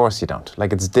 No, of course you don't.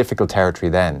 Like, it's difficult territory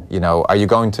then. You know, are you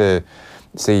going to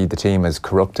see the team as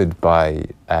corrupted by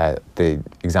the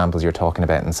examples you're talking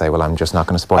about and say, well, I'm just not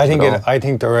going to support them at all? I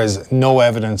think there is no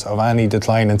evidence of any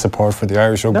decline in support for the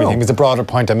Irish rugby team. It's a broader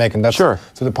point I'm making. Sure.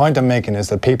 So the point I'm making is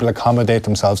that people accommodate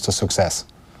themselves to success.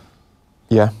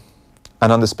 Yeah.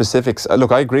 And on the specifics,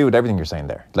 look, I agree with everything you're saying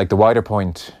there. Like, the wider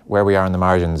point, where we are in the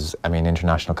margins, I mean,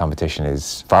 international competition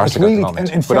is farcical at the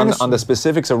moment. But on the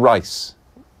specifics of Rice,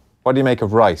 what do you make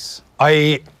of Rice?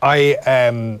 The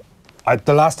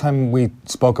last time we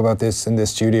spoke about this in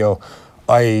this studio,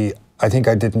 I think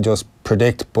I didn't just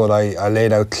predict, but I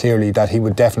laid out clearly that he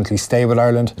would definitely stay with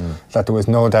Ireland, that there was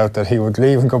no doubt that he would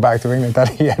leave and go back to England, that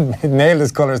he had nailed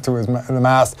his colours to the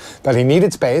mast, that he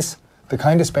needed space, the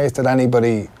kind of space that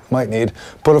anybody might need.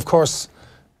 But of course,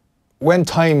 when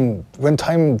time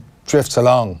drifts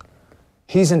along,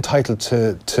 he's entitled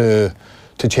to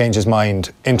change his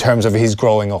mind in terms of his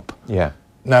growing up. Yeah.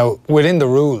 Now, within the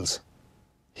rules,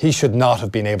 he should not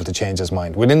have been able to change his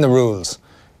mind. Within the rules,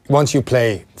 once you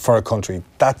play for a country,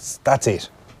 that's it.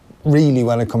 Really,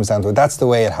 when it comes down to it, that's the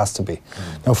way it has to be.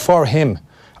 Now, for him,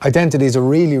 identity is a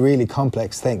really, really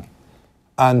complex thing.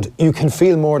 And you can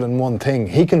feel more than one thing.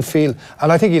 He can feel,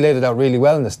 and I think he laid it out really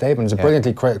well in the statement. It's a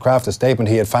brilliantly crafted statement.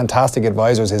 He had fantastic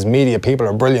advisors. His media people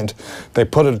are brilliant. They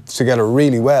put it together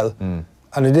really well.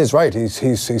 And it is right. He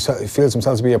feels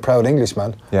himself to be a proud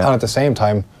Englishman. And at the same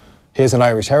time, he has an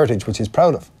Irish heritage, which he's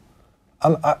proud of.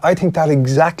 And I think that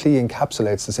exactly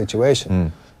encapsulates the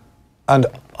situation. And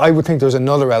I would think there's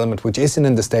another element which isn't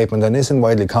in the statement and isn't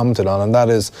widely commented on, and that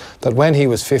is that when he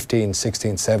was 15,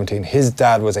 16, 17, his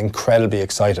dad was incredibly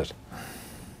excited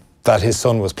that his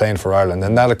son was playing for Ireland.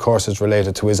 And that, of course, is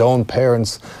related to his own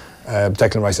parents,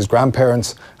 Declan Rice's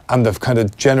grandparents, and the kind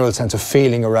of general sense of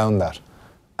feeling around that.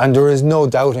 And there is no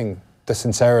doubting the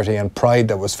sincerity and pride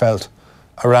that was felt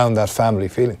around that family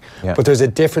feeling. But there's a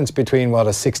difference between what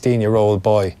a 16-year-old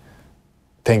boy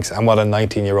thinks and what a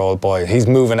 19-year-old boy. He's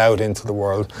moving out into the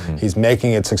world. He's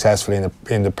making it successfully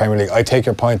in the Premier League. I take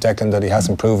your point, Declan, that he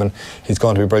hasn't proven he's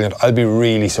going to be brilliant. I'll be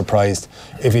really surprised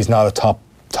if he's not a top,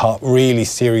 really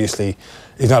seriously,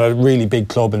 he's not a really big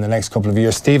club in the next couple of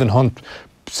years. Stephen Hunt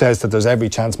says that there's every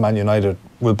chance Man United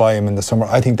will buy him in the summer.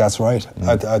 I think that's right.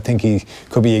 I think he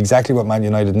could be exactly what Man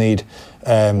United need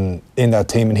in that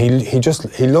team, and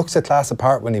he looks a class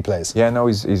apart when he plays. Yeah, no,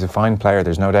 he's a fine player.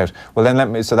 There's no doubt. Well,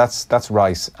 then so that's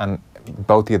Rice, and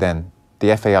both of you then,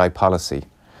 the FAI policy,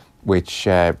 which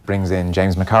brings in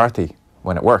James McCarthy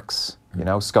when it works. You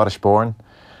know, Scottish born,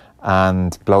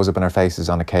 and blows up in our faces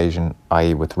on occasion,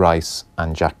 i.e. with Rice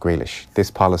and Jack Grealish.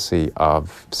 This policy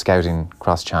of scouting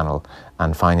cross-channel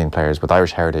and finding players with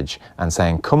Irish heritage and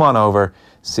saying, come on over,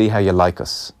 see how you like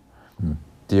us.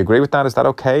 Do you agree with that? Is that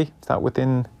okay? Is that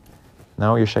within...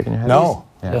 No, you're shaking your head? No.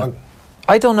 Yeah.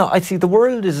 I don't know. I see the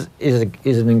world is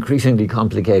an increasingly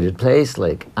complicated place,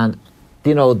 like, and,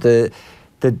 you know,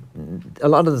 a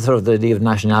lot of the sort of the idea of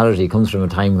nationality comes from a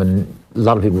time when a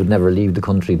lot of people would never leave the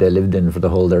country they lived in for the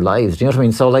whole of their lives. Do you know what I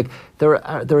mean? So, like,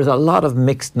 there is a lot of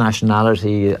mixed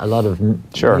nationality, a lot of,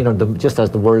 you know, just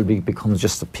as the world becomes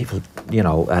just the people, you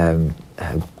know,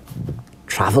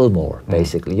 travel more,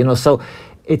 basically, you know. So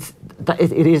it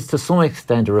is to some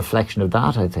extent a reflection of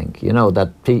that, I think, you know,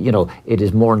 that, you know, it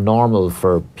is more normal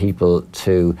for people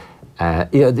to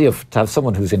to have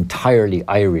someone who's entirely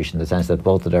Irish in the sense that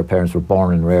both of their parents were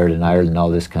born and reared in Ireland and all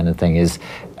this kind of thing is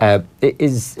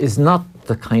not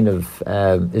the kind of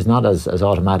is not as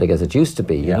automatic as it used to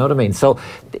be. You know what I mean? So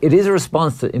it is a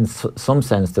response in some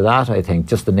sense to that. I think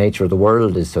just the nature of the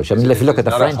world is such. I mean, if you look at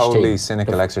the French team, not a wholly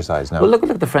cynical exercise. No. Well, look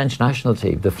at the French national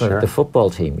team, the football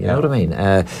team. You know what I mean?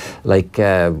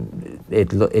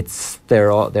 It's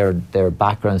their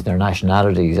backgrounds, their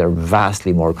nationalities are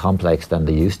vastly more complex than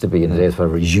they used to be in the days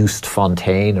where Just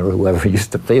Fontaine or whoever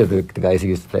used to play, the guys who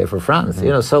used to play for France. You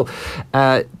know, so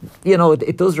you know,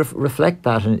 it does reflect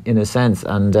that in a sense,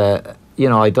 and you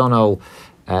know, I don't know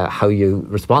how you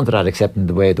respond to that, except in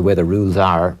the way the rules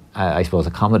are. I suppose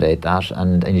accommodate that,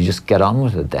 and you just get on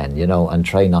with it then, you know, and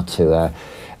try not to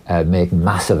make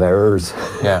massive errors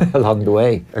along the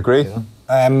way. Agree? You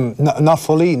know? Not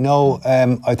fully, no.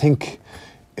 I think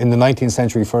in the 19th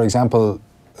century, for example,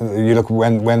 you look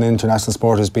when international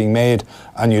sport is being made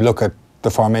and you look at the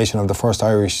formation of the first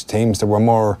Irish teams, there were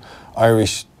more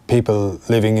Irish people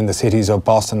living in the cities of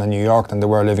Boston and New York than there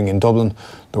were living in Dublin.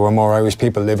 There were more Irish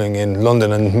people living in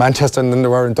London and Manchester than there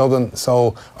were in Dublin.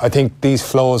 So I think these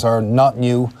flows are not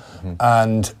new.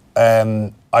 And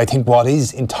I think what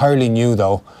is entirely new,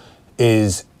 though,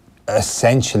 is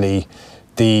essentially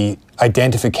the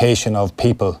identification of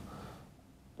people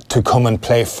to come and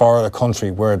play for a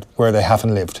country where they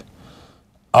haven't lived,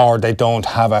 or they don't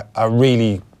have a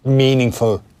really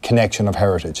meaningful connection of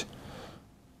heritage.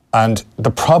 And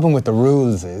the problem with the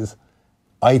rules is,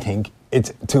 I think,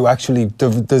 it's to actually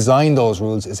design those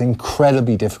rules is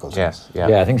incredibly difficult. Yes, yeah.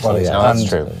 Yeah, I think so, yeah. That's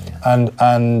true.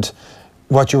 And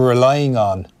what you're relying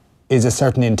on is a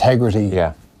certain integrity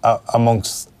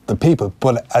amongst the people.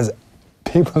 But as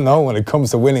people know, when it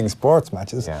comes to winning sports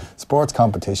matches, sports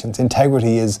competitions,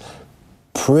 integrity is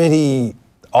pretty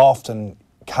often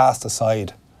cast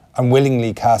aside and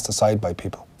willingly cast aside by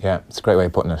people. Yeah, it's a great way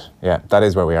of putting it. Yeah, that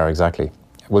is where we are exactly.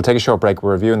 We'll take a short break.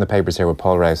 We're reviewing the papers here with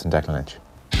Paul Rouse and Declan Lynch.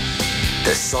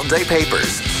 The Sunday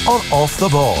Papers on Off the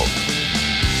Ball.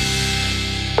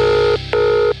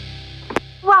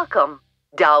 Welcome.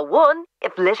 Dial 1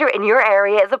 if litter in your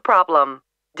area is a problem.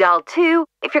 Dial 2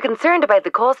 if you're concerned about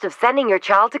the cost of sending your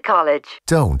child to college.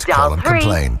 Don't Dial call and 3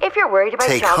 complain. if you're worried about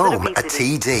Take childhood home a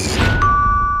obesity.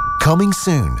 TD. Coming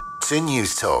soon to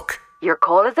News Talk. Your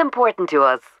call is important to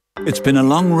us. It's been a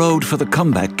long road for the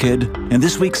comeback kid. In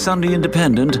this week's Sunday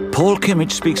Independent, Paul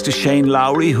Kimmich speaks to Shane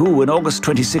Lowry, who in August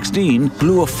 2016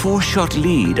 blew a 4-shot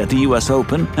lead at the US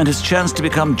Open and his chance to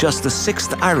become just the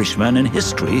 6th Irishman in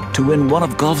history to win one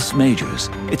of golf's majors.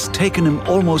 It's taken him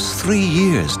almost 3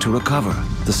 years to recover.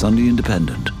 The Sunday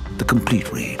Independent, the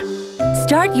complete read.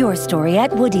 Start your story at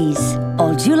Woodies.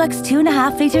 All Dulux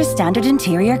 2.5 litre standard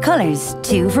interior colours,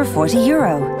 2 for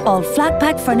 €40. All flat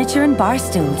pack furniture and bar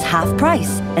stools, half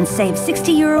price. And save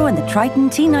 €60 in the Triton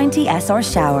T90 SR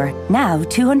shower, now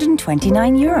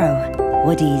 €229.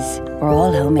 Woodies, we're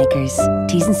all homemakers.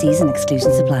 T's and C's and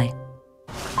exclusions apply.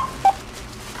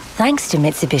 Thanks to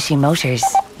Mitsubishi Motors,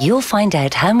 you'll find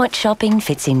out how much shopping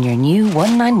fits in your new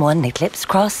 191 Eclipse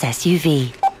Cross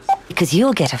SUV. Because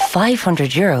you'll get a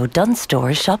 €500 Dunnes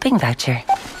Stores shopping voucher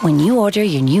when you order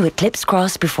your new Eclipse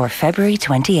Cross before February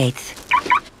 28th.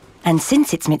 And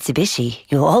since it's Mitsubishi,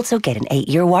 you'll also get an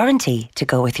 8-year warranty to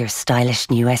go with your stylish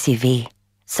new SUV.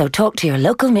 So talk to your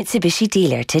local Mitsubishi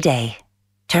dealer today.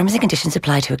 Terms and conditions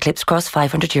apply to Eclipse Cross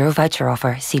 €500 voucher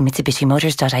offer. See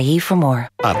mitsubishimotors.ie for more.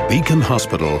 At Beacon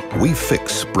Hospital, we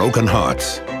fix broken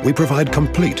hearts. We provide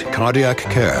complete cardiac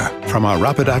care, from our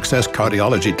rapid access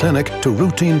cardiology clinic to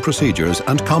routine procedures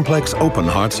and complex open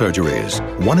heart surgeries.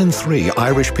 1 in 3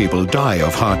 Irish people die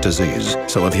of heart disease.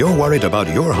 So if you're worried about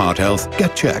your heart health,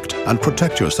 get checked and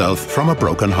protect yourself from a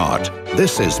broken heart.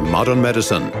 This is modern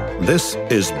medicine. This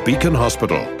is Beacon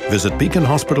Hospital. Visit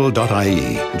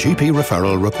beaconhospital.ie. GP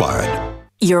referral required.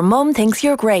 Your mum thinks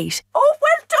you're great. Oh,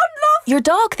 well done, love! Your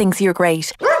dog thinks you're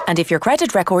great. And if your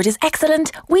credit record is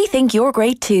excellent, we think you're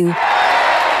great too.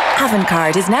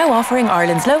 Avantcard is now offering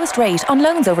Ireland's lowest rate on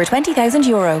loans over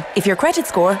 €20,000. If your credit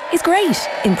score is great,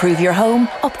 improve your home,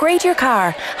 upgrade your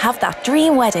car, have that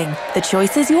dream wedding. The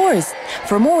choice is yours.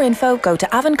 For more info, go to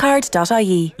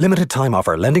avantcard.ie. Limited time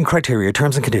offer. Lending criteria,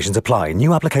 terms and conditions apply.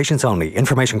 New applications only.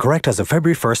 Information correct as of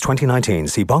February 1st, 2019.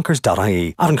 See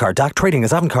bonkers.ie. Avantcard DAC trading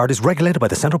as Avantcard is regulated by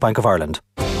the Central Bank of Ireland.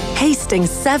 Hastings'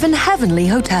 7 heavenly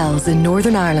hotels in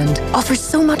Northern Ireland offer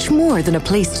so much more than a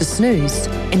place to snooze.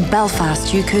 In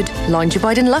Belfast, you could lounge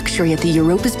about in luxury at the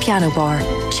Europa's Piano Bar,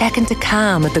 check into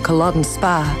calm at the Culloden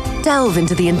Spa, delve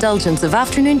into the indulgence of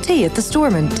afternoon tea at the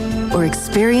Stormont, or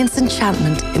experience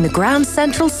enchantment in the Grand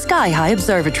Central Sky High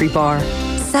Observatory Bar.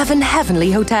 7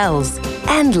 heavenly hotels,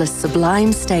 endless sublime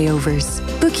stayovers.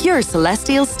 Book your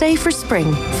celestial stay for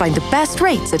spring. Find the best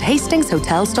rates at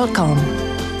hastingshotels.com.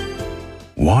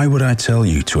 Why would I tell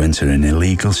you to enter an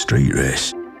illegal street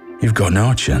race? You've got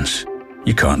no chance.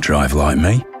 You can't drive like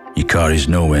me. Your car is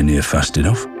nowhere near fast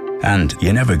enough. And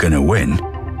you're never going to win,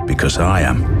 because I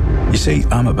am. You see,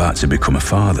 I'm about to become a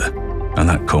father, and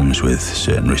that comes with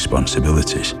certain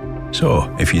responsibilities.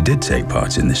 So, if you did take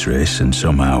part in this race and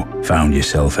somehow found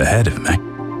yourself ahead of me,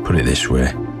 put it this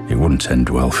way, it wouldn't end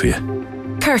well for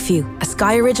you. Curfew, a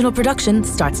Sky original production,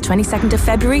 starts 22nd of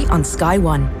February on Sky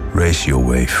One. Race your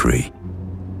way free.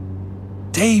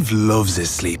 Dave loves his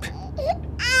sleep.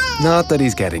 Not that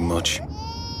he's getting much.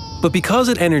 But because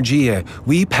at Energia,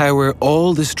 we power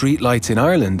all the streetlights in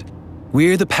Ireland,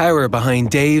 we're the power behind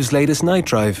Dave's latest night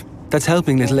drive that's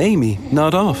helping little Amy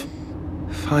nod off.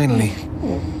 Finally.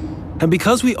 And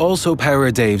because we also power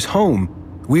Dave's home,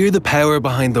 we're the power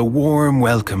behind the warm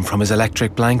welcome from his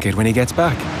electric blanket when he gets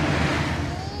back.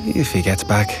 If he gets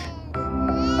back.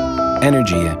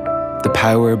 Energia, the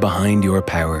power behind your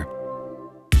power.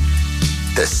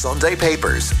 The Sunday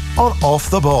Papers on Off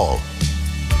the Ball.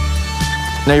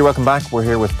 Now you're welcome back. We're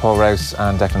here with Paul Rouse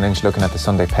and Declan Lynch looking at the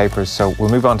Sunday papers. So we'll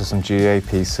move on to some GAA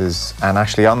pieces. And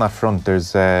actually on that front,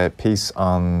 there's a piece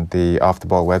on the Off the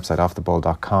Ball website,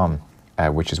 offtheball.com,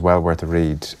 which is well worth a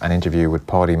read, an interview with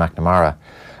Paudie McNamara.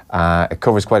 It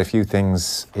covers quite a few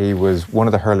things. He was one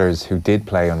of the hurlers who did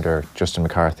play under Justin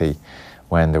McCarthy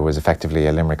when there was effectively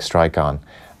a Limerick strike on.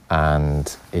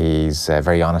 And he's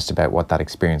very honest about what that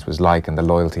experience was like and the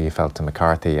loyalty he felt to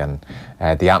McCarthy and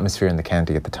the atmosphere in the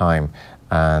county at the time.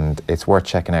 And it's worth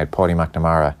checking out, Paudie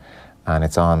McNamara, and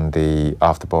it's on the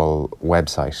Off the Ball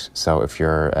website. So if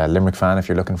you're a Limerick fan, if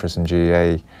you're looking for some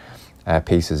GAA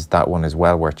pieces, that one is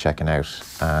well worth checking out,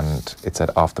 and it's at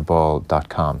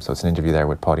offtheball.com. So it's an interview there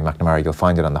with Paudie McNamara. You'll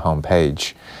find it on the home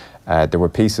page. There were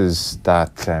pieces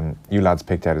that you lads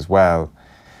picked out as well.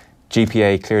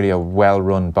 GPA, clearly a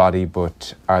well-run body,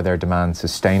 but are their demands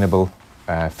sustainable?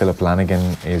 Philip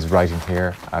Lanigan is writing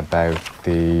here about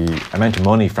the amount of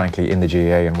money, frankly, in the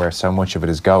GAA and where so much of it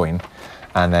is going.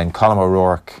 And then Colm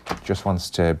O'Rourke just wants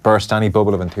to burst any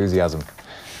bubble of enthusiasm.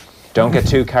 Don't get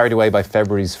too carried away by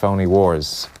February's phony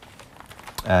wars.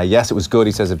 Yes, it was good,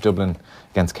 he says, of Dublin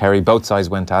against Kerry. Both sides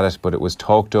went at it, but it was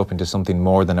talked up into something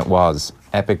more than it was.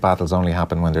 Epic battles only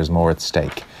happen when there's more at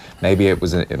stake. Maybe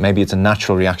it's a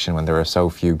natural reaction when there are so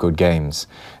few good games.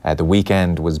 The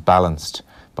weekend was balanced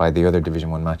by the other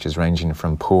Division 1 matches ranging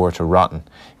from poor to rotten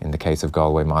in the case of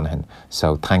Galway Monaghan.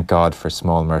 So thank God for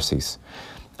small mercies.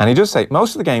 And he does say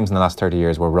most of the games in the last 30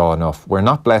 years were raw enough. We're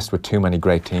not blessed with too many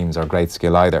great teams or great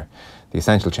skill either. The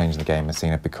essential change in the game has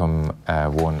seen it become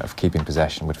one of keeping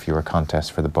possession with fewer contests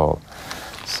for the ball.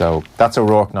 So that's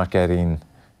O'Rourke not getting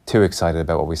too excited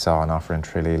about what we saw on offer in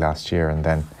Tralee last year. And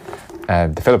then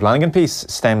the Philip Lanigan piece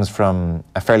stems from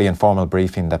a fairly informal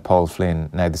briefing that Paul Flynn,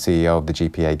 now the CEO of the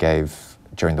GPA, gave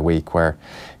during the week, where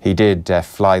he did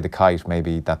fly the kite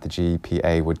maybe that the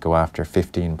GPA would go after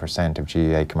 15% of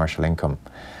GAA commercial income,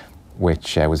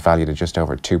 which was valued at just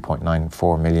over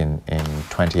 2.94 million in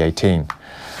 2018.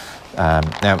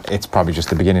 Now, it's probably just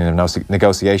the beginning of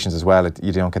negotiations as well.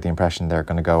 You don't get the impression they're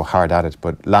going to go hard at it,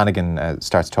 but Lanigan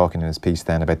starts talking in his piece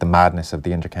then about the madness of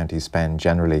the intercounty spend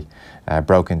generally,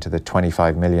 broke into the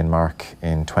 25 million mark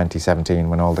in 2017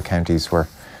 when all the counties were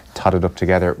totted up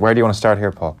together. Where do you want to start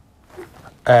here, Paul?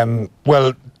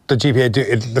 Well, the GPA,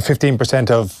 the 15%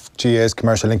 of GA's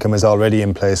commercial income is already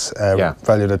in place,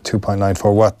 valued at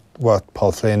 2.94. What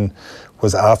Paul Flynn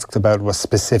was asked about was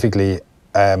specifically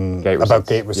about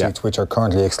gate receipts, which are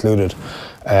currently excluded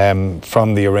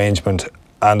from the arrangement.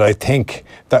 And I think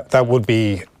that would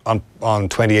be on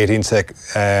 2018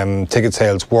 ticket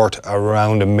sales worth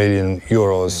around €1 million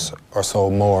or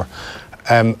so more.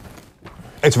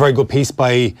 It's a very good piece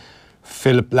by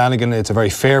Philip Lanigan. It's a very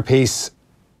fair piece.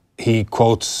 He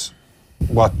quotes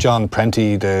what John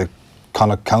Prenty, the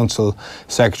Connacht Council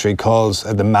Secretary, calls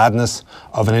the madness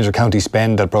of an intercounty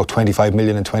spend that broke 25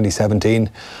 million in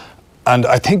 2017. And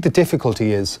I think the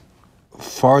difficulty is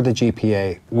for the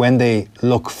GPA, when they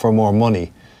look for more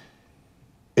money,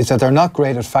 is that they're not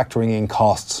great at factoring in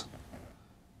costs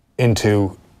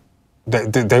into...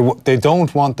 They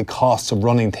don't want the costs of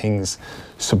running things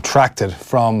subtracted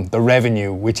from the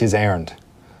revenue which is earned.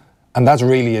 And that's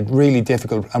really a really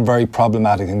difficult and very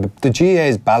problematic thing. The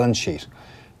GAA's balance sheet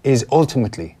is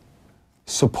ultimately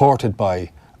supported by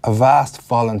a vast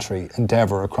voluntary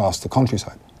endeavour across the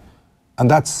countryside. And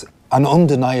that's an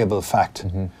undeniable fact.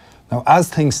 Mm-hmm. Now, as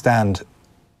things stand,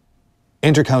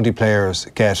 inter-county players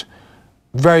get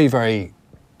very, very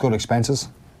good expenses,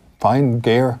 fine,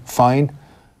 gear, fine.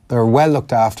 They're well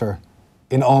looked after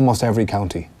in almost every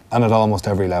county and at almost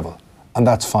every level, and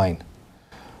that's fine.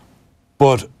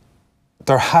 But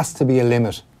there has to be a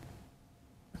limit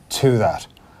to that,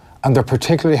 and there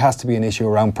particularly has to be an issue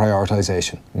around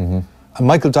prioritisation. Mm-hmm. And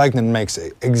Michael Dignan makes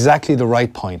exactly the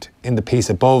right point in the piece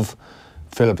above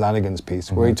Philip Lanigan's piece,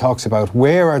 mm-hmm. where he talks about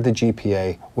where are the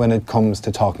GPA when it comes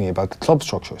to talking about the club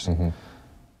structures. Mm-hmm.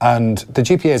 And the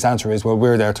GPA's answer is, well,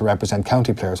 we're there to represent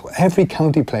county players. Well, every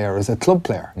county player is a club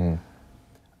player. Mm.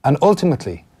 And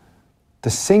ultimately,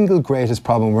 the single greatest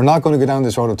problem, we're not going to go down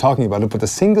this road of talking about it, but the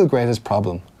single greatest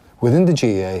problem within the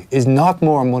GAA is not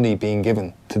more money being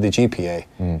given to the GPA,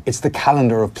 it's the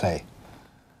calendar of play.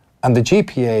 And the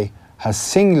GPA has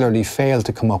singularly failed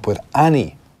to come up with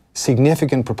any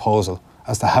significant proposal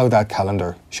as to how that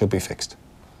calendar should be fixed.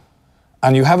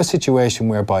 And you have a situation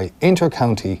whereby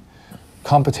inter-county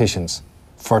competitions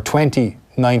for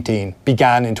 2019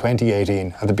 began in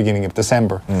 2018 at the beginning of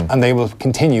December, and they will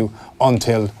continue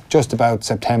until just about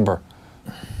September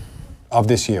of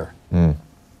this year.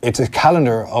 It's a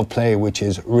calendar of play which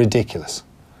is ridiculous.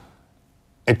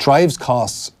 It drives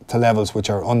costs to levels which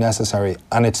are unnecessary,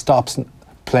 and it stops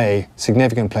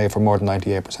significant play for more than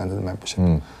 98% of the membership.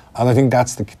 And I think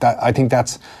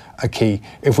that's a key.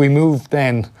 If we move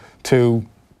then to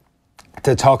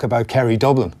talk about Kerry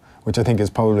Dublin, which I think is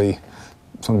probably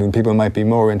something people might be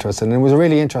more interested in. It was a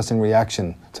really interesting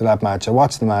reaction to that match. I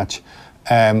watched the match.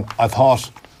 I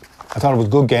thought it was a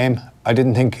good game. I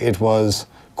didn't think it was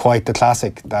quite the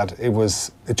classic that it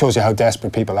was. It shows you how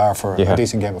desperate people are for a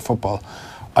decent game of football.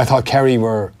 I thought Kerry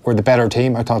were the better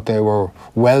team. I thought they were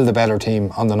the better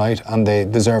team on the night, and they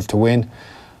deserved to win.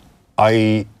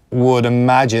 I would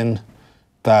imagine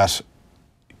that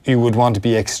you would want to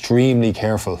be extremely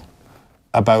careful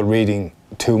about reading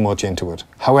too much into it.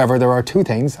 However, there are two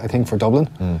things, I think, for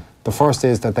Dublin. The first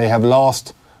is that they have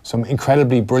lost some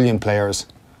incredibly brilliant players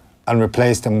and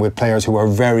replaced them with players who are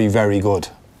very, very good,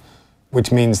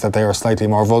 which means that they are slightly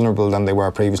more vulnerable than they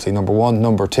were previously, number one.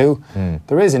 Number two,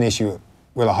 there is an issue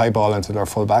with a high ball into their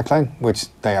full back line, which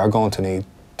they are going to need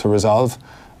to resolve.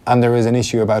 And there is an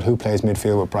issue about who plays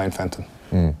midfield with Brian Fenton.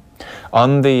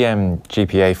 On the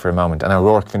GPA for a moment, and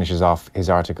O'Rourke finishes off his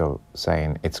article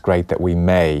saying it's great that we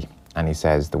may, and he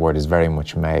says the word is very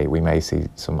much may, we may see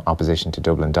some opposition to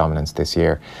Dublin dominance this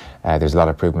year. There's a lot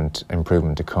of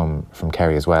improvement to come from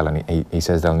Kerry as well, and he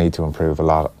says they'll need to improve a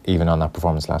lot, even on that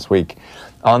performance last week.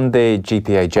 On the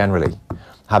GPA generally,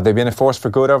 have they been a force for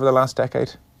good over the last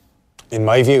decade? In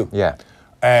my view? Yeah.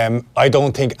 I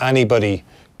don't think anybody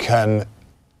can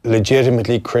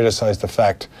legitimately criticise the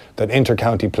fact that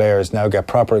inter-county players now get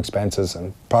proper expenses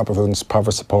and proper food and proper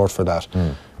support for that.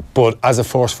 But as a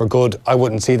force for good, I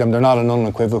wouldn't see them. They're not an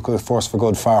unequivocal force for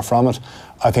good, far from it.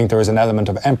 I think there is an element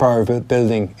of empire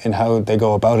building in how they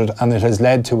go about it, and it has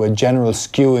led to a general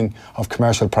skewing of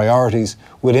commercial priorities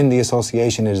within the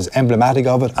association. It is emblematic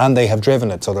of it, and they have driven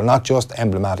it. So they're not just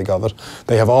emblematic of it,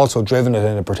 they have also driven it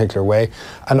in a particular way.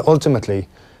 And ultimately,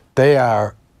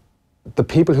 the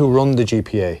people who run the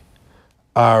GPA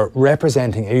are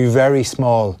representing a very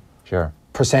small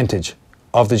percentage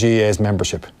of the GAA's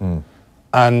membership.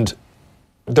 And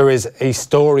there is a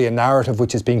story, a narrative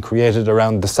which is being created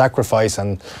around the sacrifice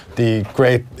and the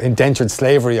great indentured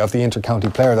slavery of the inter-county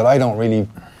player that I don't really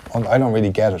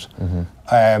get it.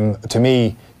 To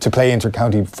me, to play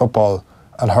inter-county football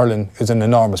and hurling is an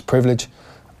enormous privilege,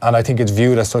 and I think it's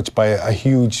viewed as such by a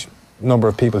huge number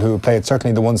of people who play it,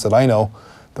 certainly the ones that I know.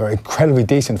 They're incredibly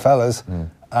decent fellas,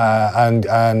 and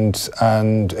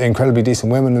incredibly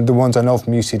decent women. And the ones I know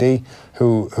from UCD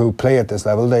who play at this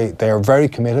level, they are very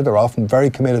committed. They're often very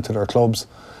committed to their clubs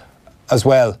as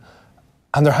well,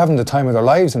 and they're having the time of their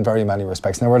lives in very many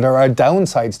respects. Now, there are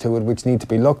downsides to it which need to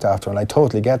be looked after, and I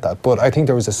totally get that. But I think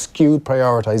there is a skewed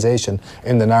prioritisation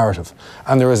in the narrative,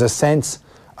 and there is a sense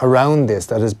around this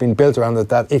that has been built around it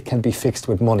that it can be fixed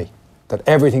with money, that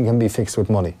everything can be fixed with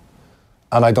money.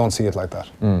 And I don't see it like that.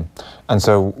 And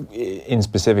so, in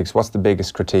specifics, what's the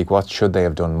biggest critique? What should they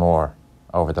have done more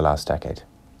over the last decade?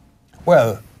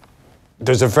 Well,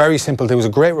 there was a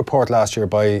great report last year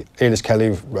by Eilish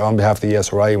Kelly on behalf of the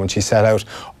ESRI when she set out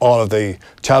all of the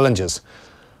challenges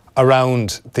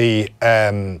around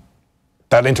that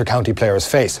inter-county players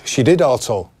face. She did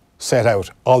also set out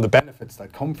all the benefits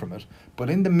that come from it, but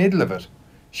in the middle of it,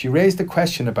 she raised the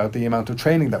question about the amount of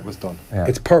training that was done,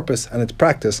 its purpose and its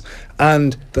practice,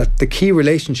 and that the key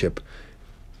relationship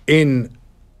in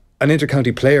an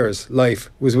inter-county player's life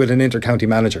was with an inter-county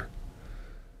manager.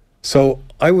 So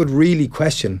I would really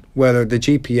question whether the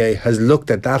GPA has looked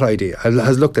at that idea,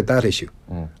 has looked at that issue.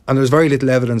 And there's very little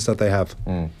evidence that they have.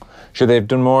 Should they have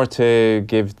done more to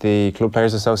give the Club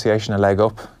Players Association a leg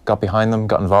up, got behind them,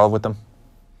 got involved with them?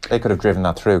 They could have driven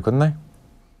that through, couldn't they?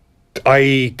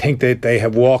 I think that they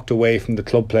have walked away from the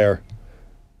club player,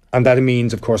 and that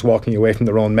means, of course, walking away from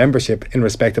their own membership in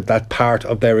respect of that part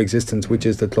of their existence, which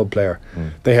is the club player.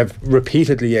 They have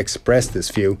repeatedly expressed this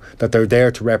view that they're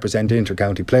there to represent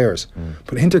inter-county players,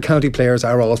 but inter-county players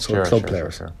are also club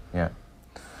players.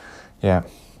 Yeah.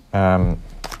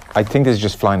 I think this is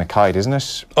just flying a kite, isn't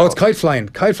it? Oh, it's kite flying.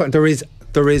 There is.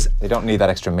 They don't need that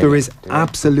extra million. There is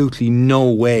absolutely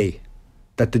no way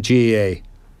that the GAA,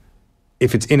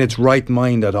 if it's in its right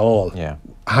mind at all,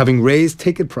 having raised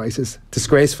ticket prices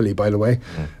disgracefully, by the way,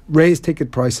 raised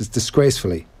ticket prices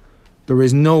disgracefully, there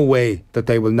is no way that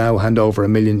they will now hand over €1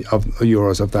 million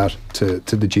of that to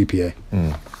the GPA.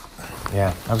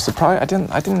 Yeah, I was surprised.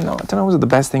 I didn't know. Was it the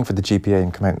best thing for the GPA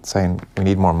and come out saying we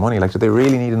need more money? Like, do they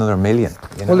really need another $1 million?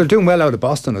 You know? Well, they're doing well out of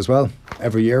Boston as well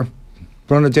every year.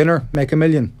 Run a dinner, make $1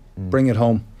 million, bring it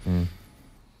home.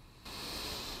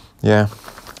 Yeah.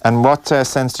 And what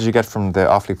sense did you get from the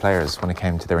Offaly players when it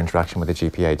came to their interaction with the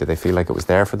GPA? Did they feel like it was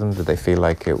there for them? Did they feel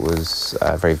like it was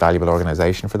a very valuable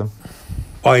organisation for them?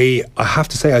 I have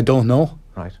to say I don't know.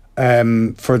 Right.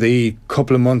 For the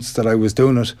couple of months that I was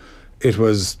doing it, it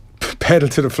was pedal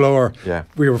to the floor. Yeah.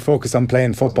 We were focused on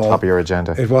playing football. Top of your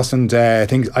agenda. It wasn't. I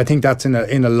think that's in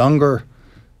a longer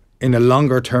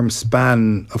term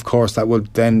span. Of course, that will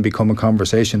then become a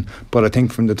conversation. But I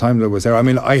think from the time that I was there, I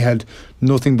mean, I had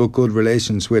nothing but good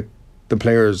relations with the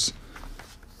players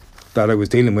that I was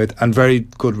dealing with, and very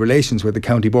good relations with the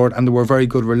county board, and there were very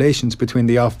good relations between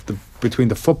between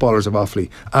the footballers of Offaly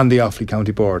and the Offaly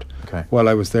County Board while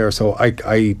I was there. So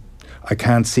I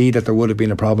can't see that there would have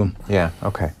been a problem. Yeah.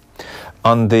 Okay.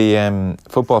 On the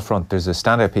football front, there's a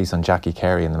standout piece on Jackie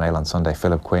Carey in the Mail on Sunday.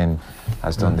 Philip Quinn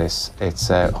has done this. It's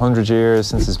 100 years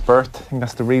since his birth. I think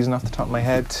that's the reason off the top of my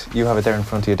head. You have it there in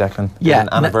front of you, Declan. Yeah. An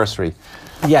anniversary.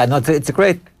 Yeah, no, it's a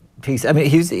great piece. I mean,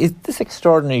 he's this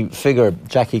extraordinary figure,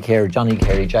 Jackie Carey, Johnny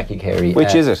Carey, Jackie Carey.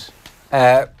 Which is it?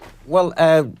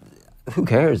 Who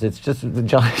cares? It's just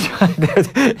Johnny.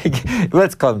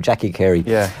 Let's call him Jackie Carey.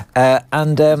 Yeah.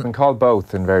 And it's been called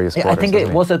both in various quarters. I think it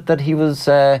was it that he was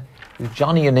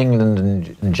Johnny in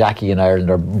England and Jackie in Ireland,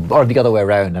 or the other way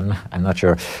around. I'm not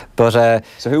sure. But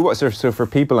so who was? So for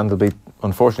people, and there'll be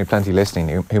unfortunately plenty listening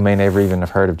who may never even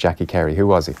have heard of Jackie Carey. Who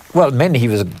was he? Well, mainly he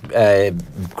was a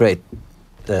great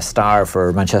star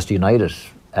for Manchester United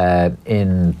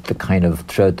in the kind of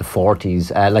throughout the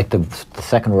 40s, like the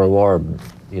Second World War.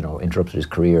 Interrupted his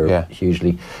career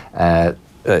hugely.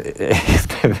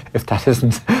 If that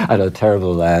isn't a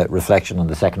terrible reflection on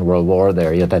the Second World War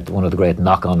there, that one of the great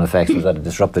knock-on effects was that it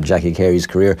disrupted Jackie Carey's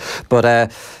career.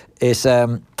 But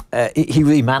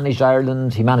he managed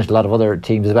Ireland, he managed a lot of other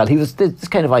teams as well. He was this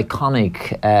kind of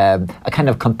iconic, a kind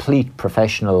of complete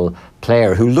professional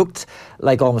player who looked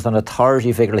like almost an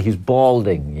authority figure, like he was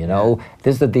balding,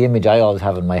 This is the image I always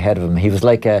have in my head of him. He was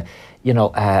like a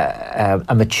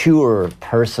mature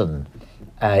person,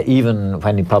 even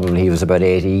when he was about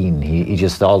 18. He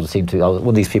just always seemed to one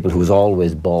of these people who was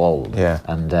always bald,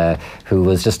 and who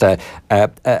was just a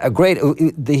great.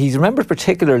 He's remembered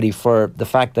particularly for the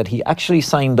fact that he actually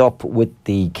signed up with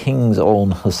the King's Own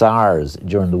Hussars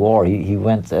during the war. He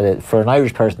went for an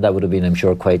Irish person that would have been, I'm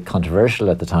sure, quite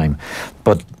controversial at the time.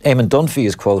 But Eamon Dunphy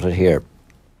is quoted here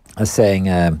as saying.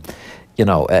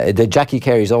 The Jackie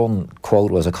Carey's own quote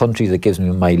was, "A country that gives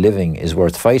me my living is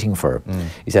worth fighting for."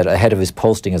 He said ahead of his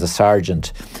posting as a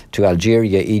sergeant to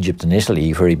Algeria, Egypt and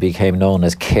Italy, where he became known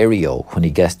as Carey-O when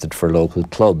he guested for local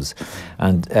clubs.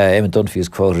 And Eamon Dunphy is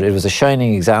quoted, "It was a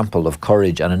shining example of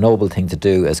courage and a noble thing to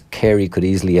do, as Carey could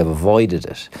easily have avoided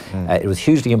it. It was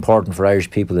hugely important for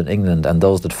Irish people in England and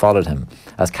those that followed him.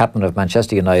 As captain of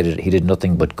Manchester United, he did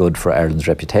nothing but good for Ireland's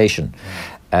reputation."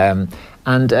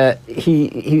 And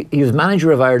he was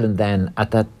manager of Ireland then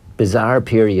at that bizarre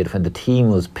period when the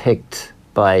team was picked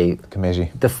by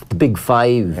committee, the Big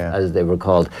Five, as they were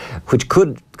called, which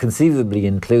could conceivably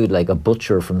include like a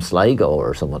butcher from Sligo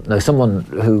or someone. Now, someone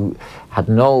who had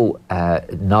no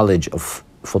knowledge of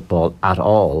football at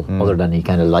all, other than he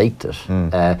kind of liked it.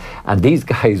 And these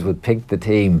guys would pick the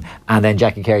team, and then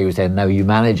Jackie Carey was saying, "Now you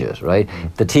manage it," right?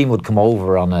 The team would come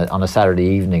over on a Saturday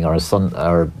evening or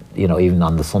even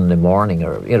on the Sunday morning,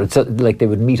 or so, like they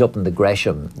would meet up in the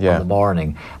Gresham in the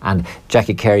morning, and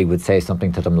Jackie Carey would say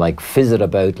something to them like, "Fizz it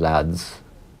about, lads."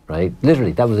 Right?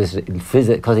 Literally, that was his fizz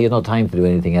it, because he had no time to do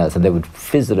anything else, and they would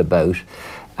fizz it about.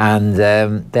 And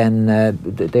then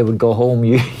they would go home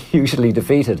usually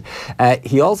defeated.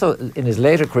 He also, in his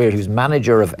later career, he was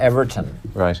manager of Everton.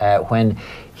 Right. When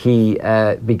he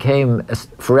became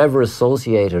forever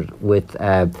associated with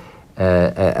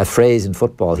a phrase in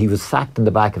football. He was sacked in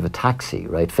the back of a taxi,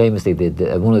 right? Famously,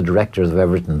 one of the directors of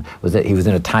Everton he was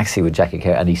in a taxi with Jackie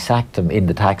Carey, and he sacked him in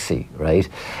the taxi, right?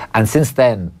 And since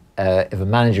then, if a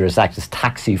manager is sacked, it's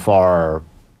taxi for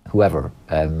whoever,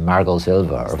 Margot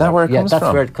Silva. Is that where it comes from? Yeah,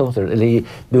 that's where it comes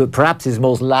from. Perhaps his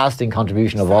most lasting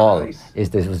contribution of all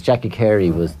was Jackie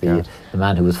Carey was the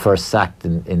man who was first sacked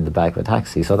in the back of a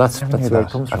taxi. So that's where it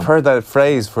comes from. I've heard that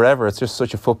phrase forever. It's just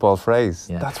such a football phrase.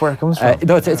 Yeah. That's where it comes from.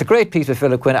 No, it's a great piece with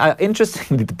Philip Quinn.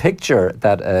 Interestingly, the picture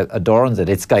that adorns it,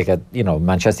 it's like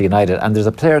Manchester United, and there's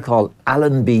a player called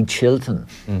Alan B. Chilton.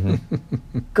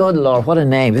 Good Lord, what a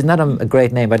name! Isn't that a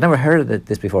great name? I'd never heard of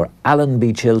this before. Alan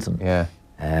B. Chilton. Yeah.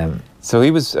 So he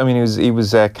was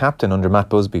captain under Matt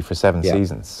Busby for 7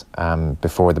 seasons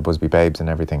before the Busby Babes and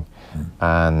everything,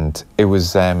 and it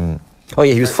was.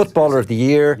 He was footballer of the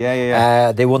year.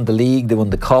 Yeah. They won the league. They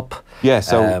won the cup. Yeah,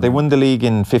 so they won the league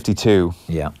in '52.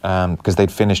 Yeah. Because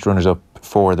they'd finished runners-up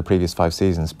for the previous 5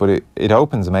 seasons, but it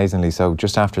opens amazingly. So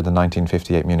just after the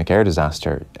 1958 Munich air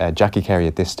disaster, Jackie Carey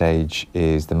at this stage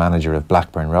is the manager of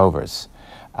Blackburn Rovers,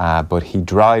 but he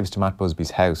drives to Matt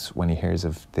Busby's house when he hears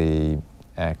of the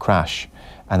crash.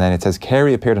 And then it says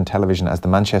Carey appeared on television as the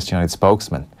Manchester United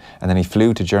spokesman, and then he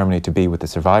flew to Germany to be with the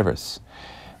survivors.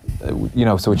 You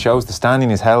know, so it shows the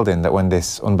standing is held in that when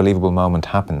this unbelievable moment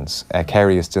happens,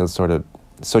 Carey is still sort of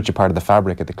such a part of the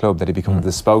fabric at the club that he becomes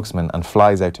the spokesman and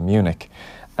flies out to Munich.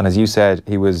 And as you said,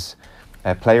 he was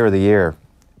Players Player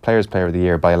of the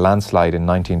Year by a landslide in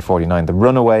 1949. The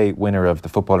runaway winner of the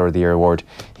Footballer of the Year award.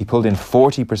 He pulled in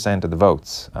 40% of the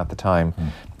votes at the time.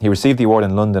 He received the award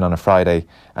in London on a Friday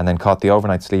and then caught the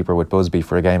overnight sleeper with Busby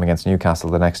for a game against Newcastle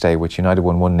the next day, which United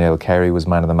won 1-0. Carey was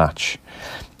man of the match.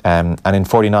 And in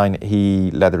 49, he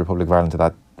led the Republic of Ireland to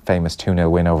that famous 2-0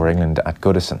 win over England at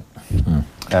Goodison.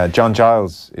 John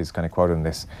Giles is kind of quoted in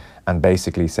this and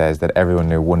basically says that everyone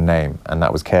knew one name, and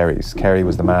that was Carey's. Carey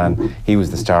was the man, he was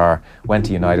the star, went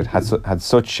to United, had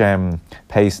such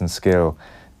pace and skill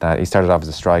that he started off as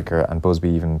a striker, and Busby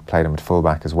even played him at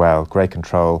fullback as well. Great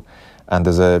control. And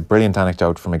there's a brilliant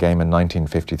anecdote from a game in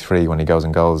 1953 when he goes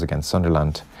in goals against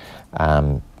Sunderland.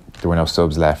 There were no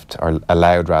subs left, or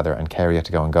allowed rather, and Carey had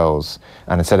to go in goals.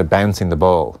 And instead of bouncing the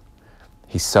ball,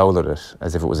 he soloed it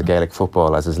as if it was a Gaelic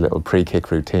football as his little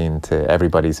pre-kick routine to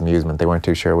everybody's amusement. They weren't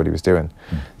too sure what he was doing.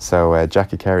 So,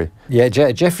 Jackie Carey. Yeah,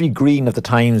 Geoffrey Green of the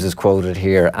Times is quoted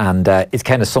here, and it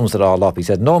kind of sums it all up. He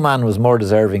said, "No man was more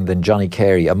deserving than Johnny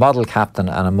Carey, a model captain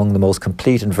and among the most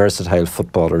complete and versatile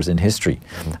footballers in history.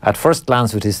 At first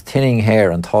glance, with his thinning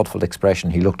hair and thoughtful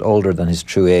expression, he looked older than his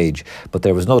true age, but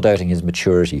there was no doubting his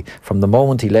maturity. From the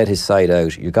moment he led his side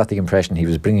out, you got the impression he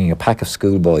was bringing a pack of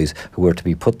schoolboys who were to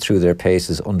be put through their paces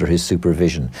under his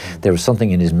supervision. There was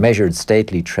something in his measured,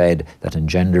 stately tread that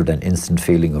engendered an instant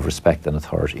feeling of respect and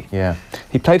authority." Yeah.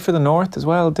 He played for the North as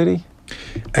well, did he?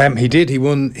 He did. He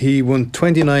won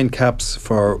 29 caps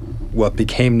for what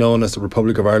became known as the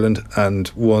Republic of Ireland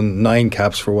and won 9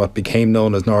 caps for what became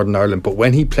known as Northern Ireland. But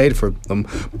when he played for them,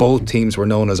 both teams were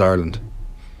known as Ireland.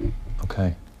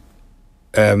 Okay.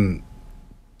 Do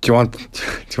you want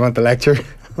the lecture?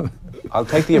 I'll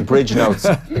take the abridged notes.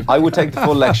 I would take the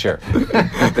full lecture.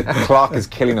 The clock is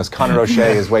killing us. Conor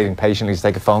O'Shea is waiting patiently to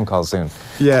take a phone call soon.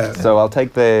 Yeah. So I'll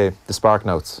take the spark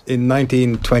notes. In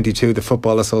 1922, the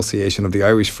Football Association of the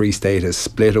Irish Free State is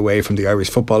split away from the Irish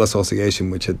Football Association,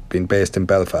 which had been based in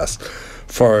Belfast.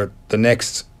 For the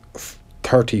next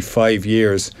 35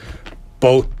 years,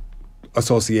 both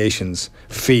associations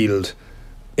field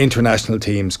international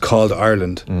teams called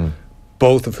Ireland.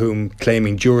 Both of whom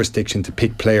claiming jurisdiction to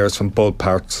pick players from both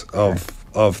parts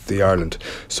of the Ireland.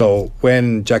 So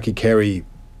when Jackie Carey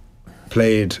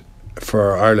played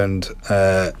for Ireland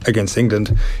against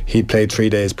England, he'd played 3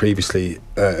 days previously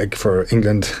for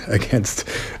England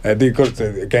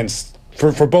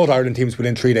for both Ireland teams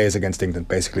within 3 days against England.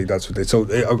 Basically, that's what they. So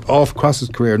off across his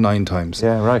career 9 times.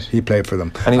 Yeah, right. He played for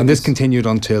them, and this continued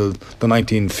until the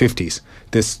 1950s.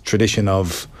 This tradition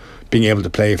of being able to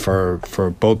play for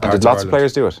both parts. Did lots of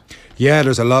players do it? Yeah,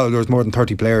 there's more than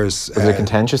 30 players. Was it a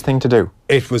contentious thing to do?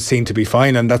 It was seen to be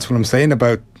fine, and that's what I'm saying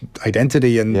about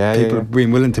identity and people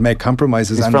being willing to make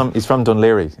compromises. He's from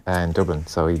Dunleary in Dublin,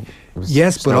 so he.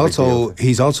 Yes, but also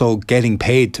he's also getting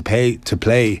paid to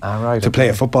play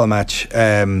a football match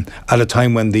at a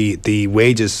time when the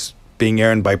wages being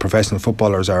earned by professional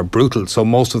footballers are brutal. So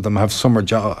most of them have summer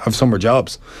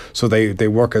jobs. So they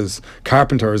work as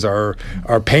carpenters or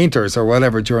painters or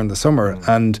whatever during the summer.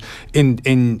 And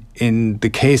in the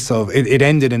case of it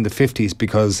ended in the 50s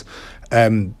because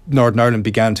Northern Ireland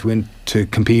began to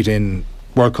compete in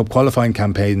World Cup qualifying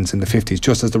campaigns in the 50s,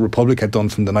 just as the Republic had done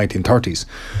from the 1930s.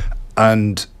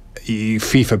 And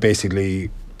FIFA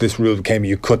basically, this rule became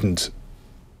you couldn't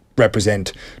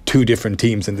represent 2 different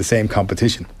teams in the same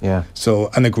competition. Yeah. So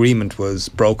an agreement was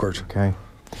brokered. Okay.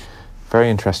 Very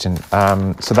interesting.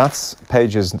 So that's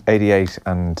pages 88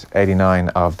 and 89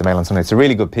 of the Mail on Sunday. It's a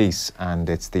really good piece, and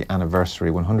it's the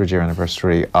 100-year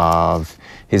anniversary of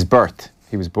his birth.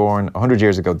 He was born 100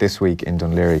 years ago this week in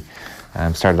Dunleary.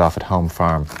 Started off at Home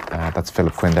Farm. That's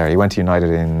Philip Quinn there. He went to United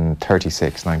in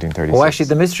 1936. Oh, actually,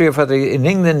 the mystery of whether in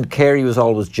England Carey was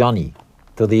always Johnny,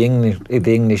 though the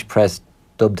English press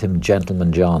dubbed him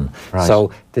Gentleman John. Right.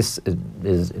 So this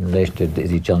is in relation to,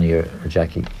 is he Johnny or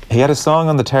Jackie? He had a song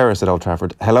on the terrace at Old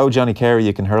Trafford. Hello, Johnny Carey,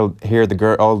 you can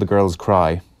hear all the girls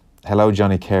cry. Hello,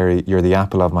 Johnny Carey, you're the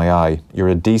apple of my eye. You're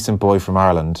a decent boy from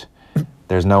Ireland.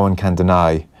 There's no one can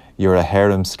deny. You're a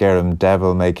harem-scarum,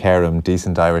 devil may care-em,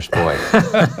 decent Irish boy.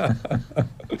 Yeah.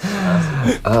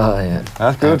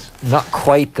 That's good. Not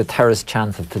quite the terrace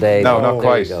chance of today. No, not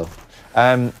quite. There you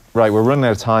go. Right, we're running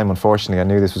out of time, unfortunately. I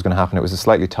knew this was going to happen. It was a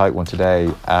slightly tight one today.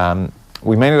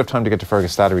 We may not have time to get to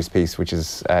Fergus Slattery's piece, which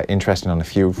is interesting on a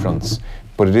few fronts.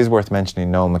 But it is worth mentioning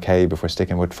Noel McCabe if we're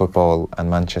sticking with football and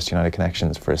Manchester United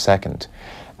connections for a second.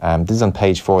 This is on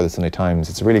page 4 of the Sunday Times.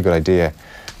 It's a really good idea.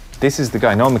 This is the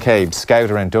guy, Noel McCabe,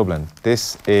 scout around Dublin.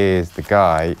 This is the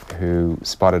guy who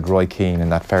spotted Roy Keane in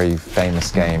that very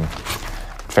famous game,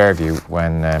 Fairview,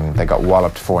 when they got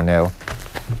walloped 4-0.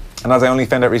 And as I only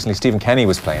found out recently, Stephen Kenny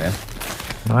was playing it.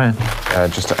 Right.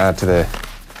 Just to add to the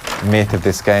myth of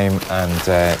this game.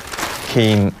 And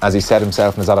Keane, as he said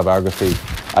himself in his autobiography,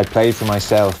 I played for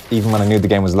myself. Even when I knew the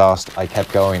game was lost, I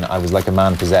kept going. I was like a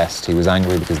man possessed. He was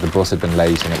angry because the bus had been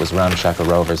late and it was Ramshackle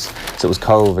Rovers. So it was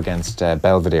Cove against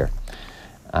Belvedere.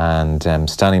 And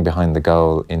standing behind the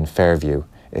goal in Fairview,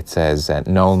 it says,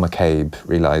 Noel McCabe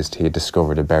realised he had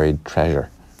discovered a buried treasure.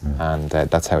 And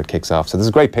that's how it kicks off. So there's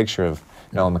a great picture of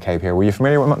Noel McCabe here. Were you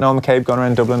familiar with Noel McCabe going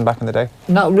around Dublin back in the day?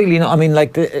 Not really, no. I mean,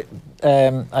 like,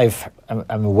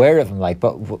 I'm aware of him, like,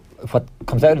 but what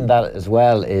comes out in that as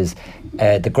well is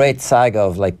the great saga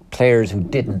of, like, players who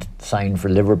didn't sign for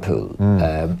Liverpool.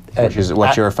 Which is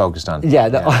what you're focused on. Yeah,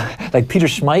 like Peter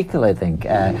Schmeichel, I think,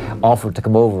 offered to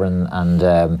come over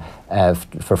and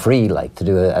for free, like, to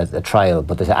do a trial,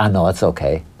 but they said, no, that's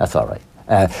okay, that's all right.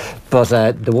 But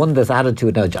the one that's added to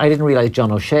it now, I didn't realise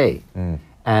John O'Shea.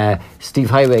 Steve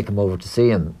Highway came over to see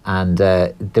him, and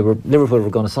Liverpool were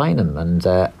going to sign him, and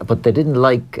but they didn't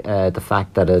like the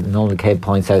fact that Noel McCabe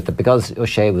points out that because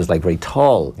O'Shea was, like, very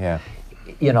tall,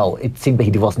 you know, it seemed that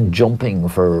he wasn't jumping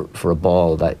for a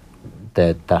ball that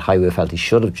Highway felt he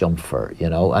should have jumped for, you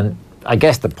know. And I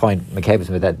guess the point McCabe was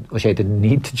made that O'Shea didn't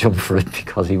need to jump for it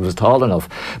because he was tall enough.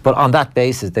 But on that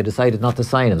basis, they decided not to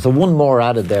sign him. So one more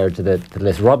added there to the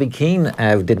list. Robbie Keane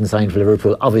didn't sign for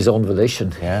Liverpool of his own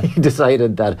volition. He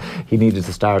decided that he needed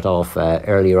to start off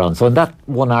earlier on. So in that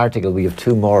one article, we have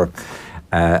two more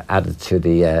added to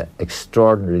the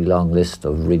extraordinarily long list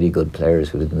of really good players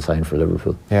who didn't sign for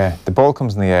Liverpool. Yeah, the ball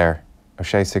comes in the air.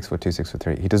 O'Shea 6'2",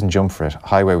 6'3". He doesn't jump for it.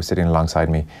 Highway was sitting alongside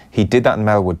me. He did that in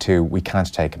Melwood too. We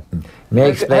can't take him. May I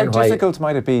explain how difficult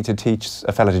might it be to teach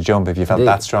a fella to jump if you felt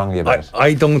that strongly about it?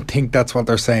 I don't think that's what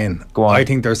they're saying. Go on. I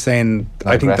think they're saying,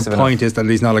 I think the point is that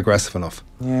he's not aggressive enough.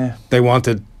 Yeah. They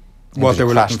wanted what they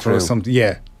were looking for was something.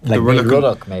 Yeah. Like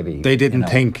Ruddock, maybe. They didn't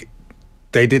think.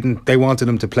 They wanted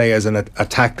him to play as an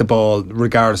attack the ball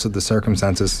regardless of the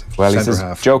circumstances. Well, he says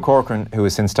Joe Corcoran, who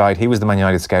has since died, he was the Man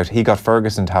United scout. He got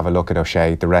Ferguson to have a look at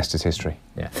O'Shea. The rest is history.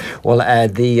 Yeah. Well,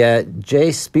 the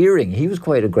Jay Spearing, he was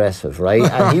quite aggressive, right?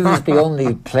 And he was the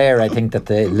only player, I think, that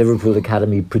the Liverpool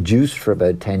Academy produced for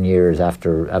about 10 years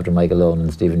after Michael Owen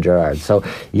and Stephen Gerrard. So,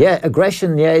 yeah,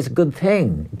 aggression, is a good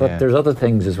thing. But there's other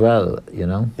things as well, you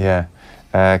know? Yeah.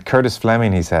 Curtis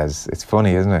Fleming, he says. It's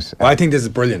funny, isn't it? Well, I think this is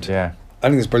brilliant. Yeah. I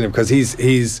think it's brilliant because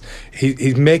he's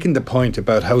making the point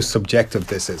about how subjective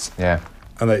this is. Yeah.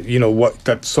 And that, you know, what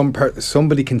that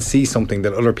somebody can see something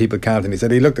that other people can't. And he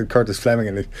said he looked at Curtis Fleming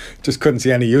and he just couldn't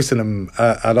see any use in him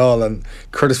at all. And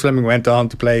Curtis Fleming went on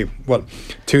to play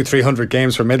 200-300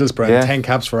 games for Middlesbrough and 10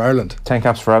 caps for Ireland. 10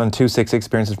 caps for Ireland, 2 6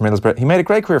 experiences for Middlesbrough. He made a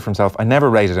great career for himself. I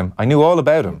never rated him. I knew all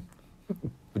about him.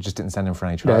 We just didn't send him for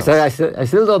any trials. Yeah, I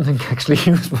still don't think actually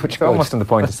he was much good. Almost on the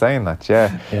point of saying that,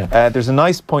 there's a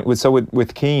nice point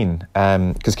with Keane,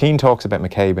 because Keane talks about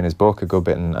McCabe in his book a good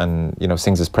bit and you know,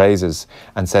 sings his praises,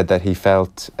 and said that he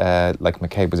felt like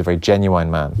McCabe was a very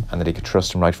genuine man and that he could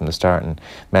trust him right from the start, and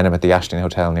met him at the Ashton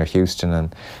Hotel near Houston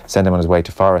and sent him on his way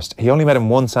to Forest. He only met him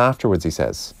once afterwards, he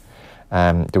says.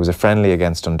 There was a friendly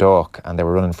against Dundalk and they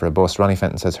were running for a bus. Ronnie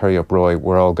Fenton says, "Hurry up, Roy,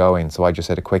 we're all going." So I just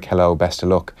said a quick hello, best of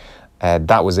luck.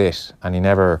 That was it, and he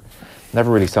never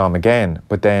really saw him again.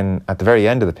 But then at the very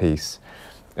end of the piece,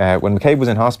 when McCabe was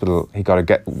in hospital, he got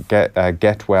a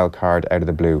get well card out of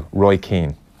the blue, Roy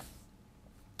Keane,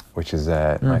 which is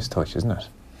a nice touch, isn't it?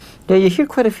 Yeah, you hear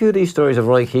quite a few of these stories of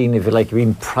Roy Keane, if you like,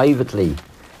 being privately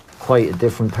quite a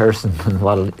different person than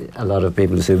what a lot of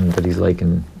people assume that he's like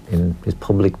in his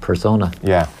public persona.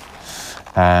 Yeah.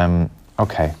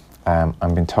 Okay.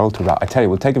 I'm being told to wrap. I tell you,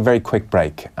 we'll take a very quick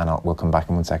break and we'll come back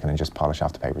in 1 second and just polish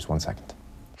off the papers. 1 second.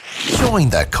 Join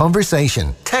that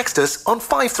conversation. Text us on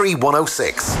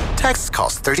 53106. Texts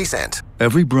cost 30 cents.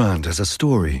 Every brand has a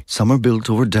story. Some are built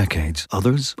over decades,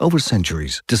 others over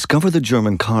centuries. Discover the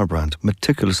German car brand,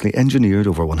 meticulously engineered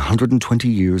over 120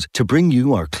 years to bring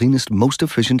you our cleanest, most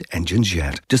efficient engines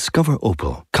yet. Discover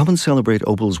Opel. Come and celebrate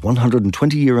Opel's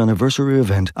 120-year anniversary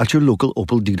event at your local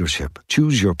Opel dealership.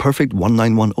 Choose your perfect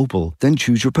 191 Opel, then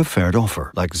choose your preferred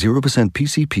offer, like 0%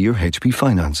 PCP or HP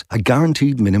finance, a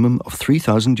guaranteed minimum of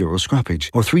 €3,000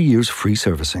 scrappage, or 3 years free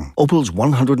servicing. Opel's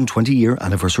 120-year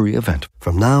anniversary event.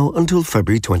 From now until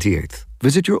February 28th.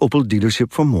 Visit your Opel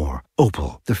dealership for more.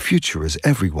 Opel, the future is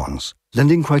everyone's.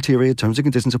 Lending criteria, terms and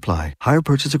conditions apply. Hire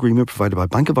purchase agreement provided by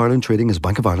Bank of Ireland Trading as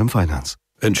Bank of Ireland Finance.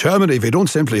 In Germany, we don't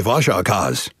simply wash our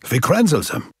cars, we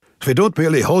krenzels them. We don't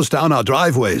merely hose down our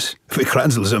driveways, we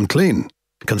krenzels them clean.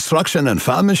 Construction and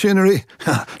farm machinery?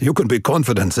 You can be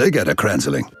confident they get a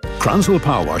krenzeling. Kranzel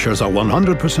power washers are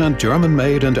 100%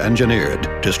 German-made and engineered.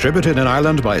 Distributed in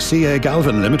Ireland by CA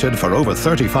Galvin Limited for over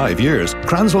 35 years,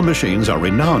 Kranzel machines are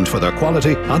renowned for their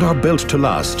quality and are built to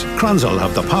last. Kranzel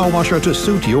have the power washer to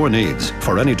suit your needs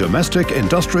for any domestic,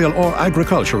 industrial or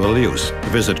agricultural use.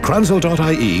 Visit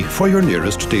kranzel.ie for your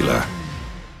nearest dealer.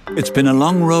 It's been a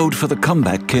long road for the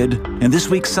comeback kid. In this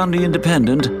week's Sunday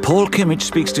Independent, Paul Kimmich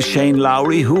speaks to Shane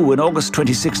Lowry, who in August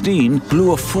 2016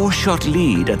 blew a 4-shot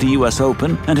lead at the US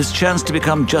Open and his chance to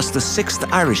become just the 6th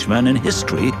Irishman in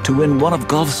history to win one of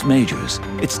golf's majors.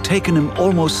 It's taken him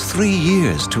almost 3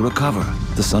 years to recover.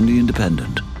 The Sunday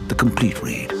Independent, the complete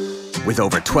read. With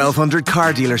over 1,200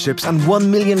 car dealerships and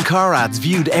 1 million car ads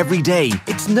viewed every day,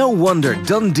 it's no wonder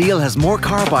Done Deal has more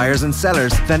car buyers and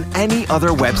sellers than any other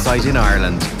website in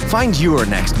Ireland. Find your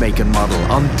next make and model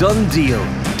on Done Deal.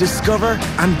 Discover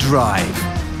and drive.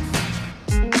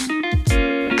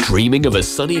 Dreaming of a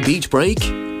sunny beach break?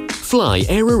 Fly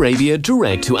Air Arabia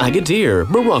direct to Agadir,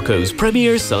 Morocco's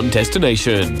premier sun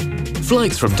destination.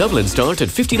 Flights from Dublin start at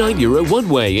 €59 one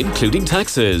way, including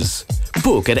taxes.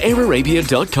 Book at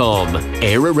airarabia.com.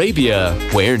 Air Arabia,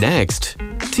 where next?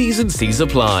 T's and C's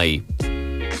apply.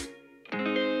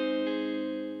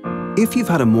 If you've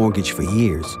had a mortgage for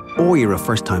years, or you're a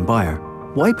first-time buyer,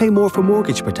 why pay more for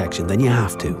mortgage protection than you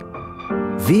have to?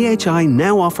 VHI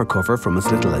now offer cover from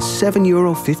as little as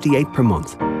 €7.58 per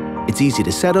month. It's easy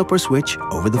to set up or switch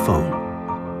over the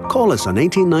phone. Call us on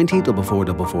 1890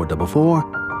 444444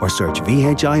 or search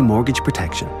VHI Mortgage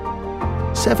Protection.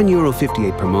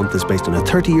 €7.58 per month is based on a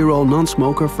 30-year-old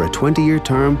non-smoker for a 20-year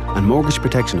term and mortgage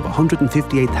protection of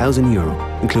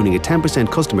 €158,000, including a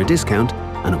 10% customer discount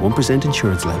and a 1%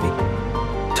 insurance levy.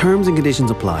 Terms and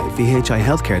conditions apply. VHI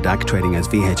Healthcare DAC, trading as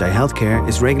VHI Healthcare,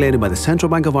 is regulated by the Central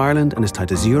Bank of Ireland and is tied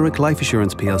to Zurich Life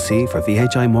Assurance plc for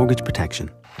VHI mortgage protection.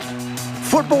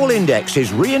 Football Index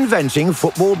is reinventing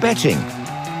football betting.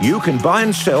 You can buy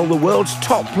and sell the world's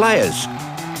top players.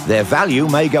 Their value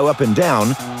may go up and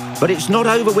down, but it's not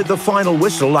over with the final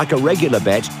whistle like a regular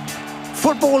bet.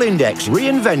 Football Index,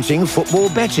 reinventing football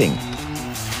betting.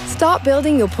 Start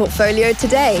building your portfolio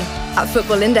today at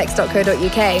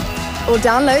footballindex.co.uk or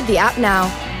download the app now.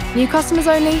 New customers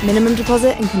only, minimum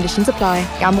deposit and conditions apply.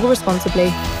 Gamble responsibly.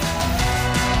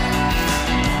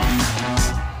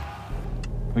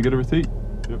 Can I get a receipt?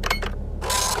 Yep.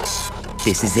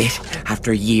 This is it.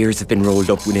 After years of been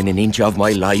rolled up within an inch of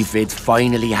my life, it's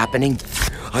finally happening.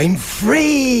 I'm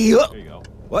free! There you go.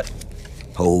 What?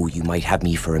 Oh, you might have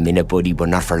me for a minute, buddy, but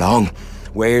not for long.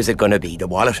 Where's it gonna be? The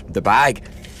wallet? The bag?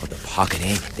 Or the pocket,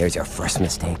 eh? There's your first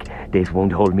mistake. This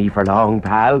won't hold me for long,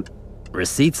 pal.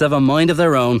 Receipts have a mind of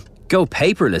their own. Go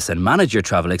paperless and manage your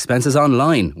travel expenses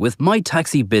online with My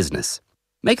Taxi Business.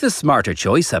 Make the smarter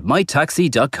choice at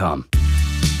mytaxi.com.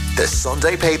 The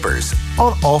Sunday Papers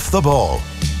on Off the Ball.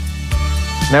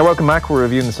 Now, welcome back. We're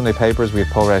reviewing the Sunday Papers. We have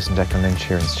Paul Rouse and Declan Lynch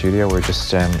here in the studio. We're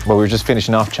just we were just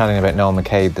finishing off chatting about Noel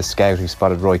McCabe, the scout who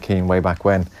spotted Roy Keane way back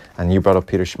when, and you brought up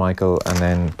Peter Schmeichel, and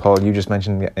then Paul, you just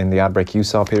mentioned in the ad break you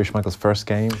saw Peter Schmeichel's first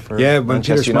game for when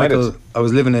Manchester Peter United. Schmeichel, I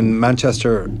was living in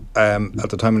Manchester at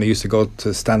the time when I used to go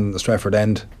to stand in the Stratford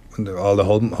End when all the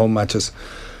home matches.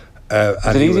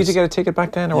 Was it easy to get a ticket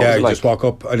back then? Or what was it like? Just walk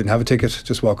up. I didn't have a ticket.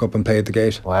 Just walk up and pay at the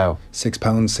gate. Wow.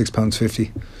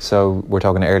 £6.50. So we're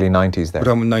talking early 90s there.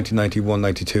 We're talking 1991,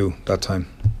 92, that time.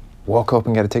 Walk up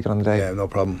and get a ticket on the day? Yeah, no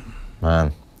problem.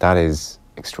 Man, that is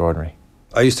extraordinary.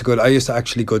 I used to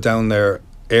actually go down there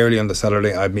early on the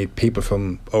Saturday. I'd meet people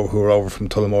who were over from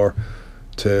Tullamore.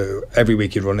 Every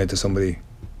week you'd run into somebody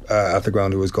at the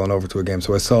ground who was going over to a game.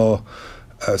 So I saw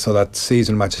that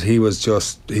season matches, he was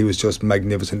just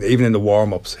magnificent. Even in the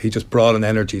warm-ups, he just brought an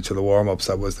energy to the warm-ups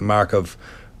that was the mark of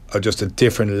just a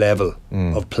different level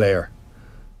of player.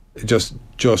 Just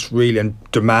really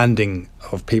demanding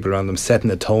of people around him,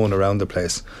 setting a tone around the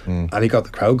place. And he got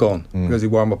the crowd going because he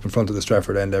warmed up in front of the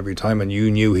Stratford End every time, and you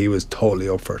knew he was totally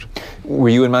up for it. Were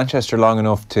you in Manchester long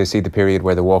enough to see the period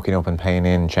where the walking up and paying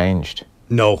in changed?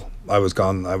 No, I was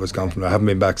gone from there. I haven't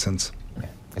been back since.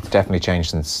 It's definitely changed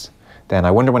since then.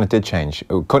 I wonder when it did change.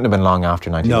 It couldn't have been long after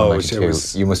 91,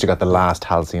 92. You must have got the last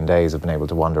halcyon days of being able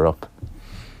to wander up.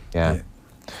 Yeah.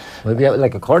 Well, yeah,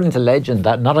 like according to legend,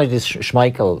 that not only did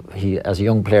Schmeichel, he as a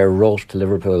young player wrote to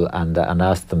Liverpool and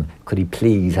asked them, could he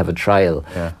please have a trial?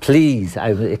 Yeah. Please,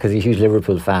 because he's a huge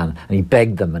Liverpool fan, and he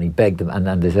begged them,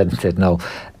 and they said no.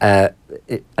 I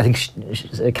think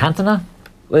Cantona,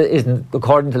 isn't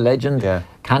according to legend. Yeah.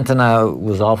 Cantona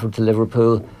was offered to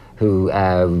Liverpool, who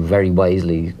very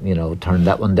wisely, turned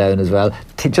that one down as well.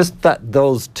 Just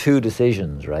those two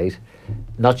decisions, right?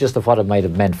 Not just of what it might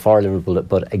have meant for Liverpool,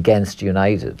 but against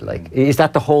United. Like, is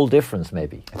that the whole difference?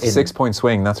 Maybe it's a 6 point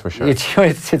swing, that's for sure.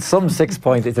 It's some 6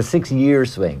 point. It's a 6 year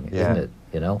swing, isn't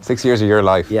it? 6 years of your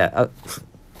life. Yeah,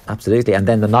 absolutely. And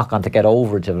then the knock on to get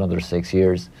over to another 6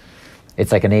 years.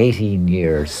 It's like an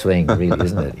 18-year swing, really,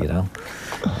 isn't it?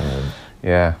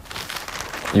 Yeah.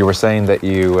 You were saying that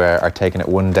you are taking it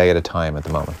one day at a time at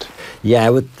the moment. Yeah,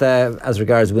 with as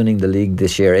regards winning the league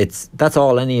this year, that's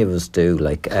all any of us do.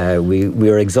 Like we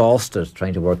are exhausted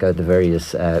trying to work out the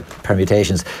various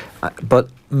permutations. But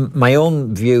my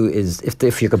own view is,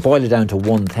 if you could boil it down to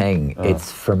one thing,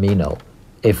 it's Firmino.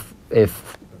 If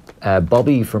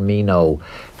Bobby Firmino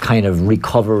kind of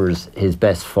recovers his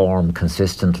best form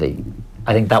consistently,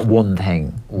 I think that one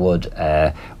thing would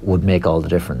make all the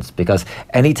difference, because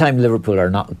anytime Liverpool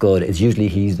are not good, it's usually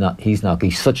he's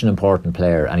such an important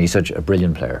player, and he's such a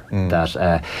brilliant player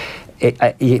that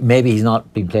maybe he's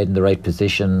not being played in the right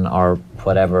position or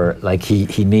whatever. Like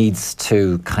he needs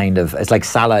to kind of, it's like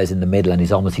Salah is in the middle and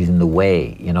he's in the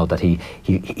way, that he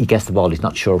gets the ball, he's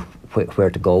not sure where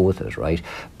to go with it, right?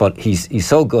 But he's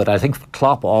so good. I think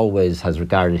Klopp always has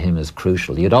regarded him as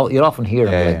crucial. You'd often hear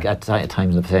him at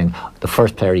times of saying the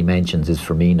first player he mentions is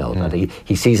Firmino. That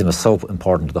he sees him as so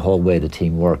important to the whole way the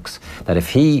team works, that if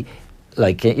he,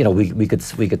 we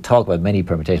could talk about many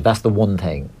permutations. That's the one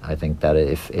thing I think, that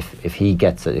if he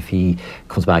gets it, if he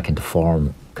comes back into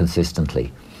form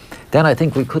consistently, then I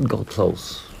think we could go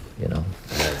close.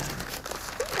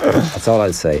 That's all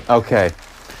I'll say. Okay.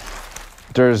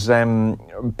 There's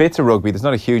bits of rugby. There's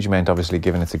not a huge amount, obviously,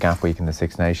 given it's a gap week in the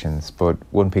Six Nations, but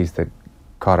one piece that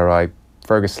caught our eye,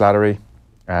 Fergus Slattery.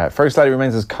 Fergus Slattery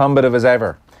remains as combative as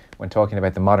ever when talking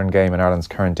about the modern game and Ireland's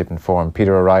current dip in form.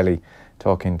 Peter O'Reilly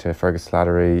talking to Fergus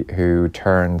Slattery, who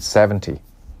turned 70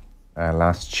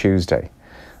 last Tuesday.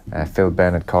 Phil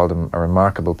Bennett called him a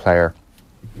remarkable player.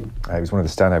 He was one of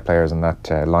the standout players on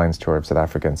that Lions tour of South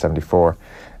Africa in '74.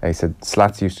 He said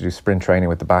Slats used to do sprint training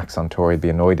with the backs on tour. He'd be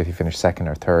annoyed if he finished second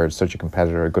or third. Such a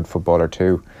competitor, a good footballer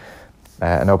too.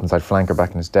 An open side flanker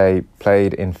back in his day.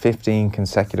 Played in 15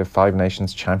 consecutive Five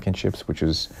Nations championships, which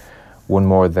is one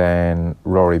more than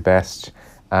Rory Best.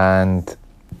 And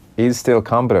he's still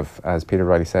combative, as Peter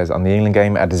O'Reilly says. On the England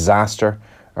game, a disaster.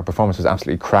 Our performance was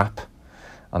absolutely crap.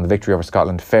 On the victory over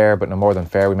Scotland, fair, but no more than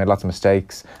fair. We made lots of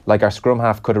mistakes. Like our scrum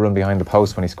half could have run behind the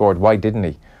post when he scored. Why didn't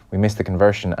he? We missed the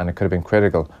conversion and it could have been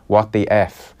critical. What the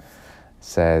F,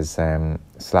 says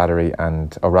Slattery.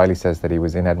 And O'Reilly says that he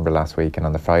was in Edinburgh last week, and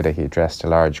on the Friday he addressed a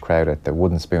large crowd at the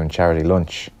Wooden Spoon charity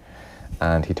lunch.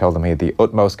 And he told them he had the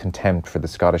utmost contempt for the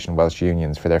Scottish and Welsh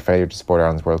unions for their failure to support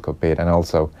Ireland's World Cup bid, and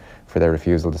also for their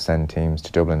refusal to send teams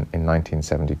to Dublin in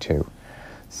 1972.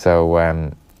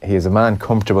 So he is a man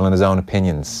comfortable in his own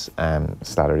opinions,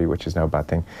 Slattery, which is no bad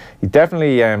thing. He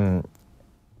definitely,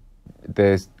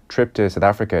 the trip to South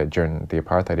Africa during the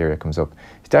apartheid era comes up.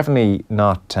 He's definitely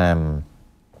not hemming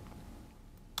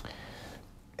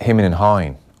and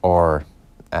hawing or,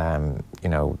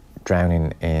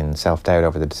 drowning in self-doubt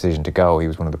over the decision to go. He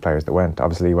was one of the players that went.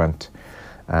 Obviously, he went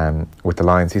with the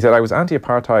Lions. He said, I was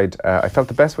anti-apartheid. I felt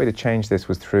the best way to change this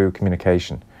was through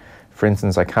communication. For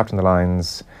instance, I captained the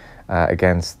Lions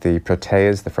against the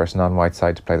Proteas, the first non-white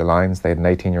side to play the Lions. They had an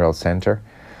 18-year-old centre.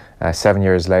 7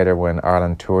 years later, when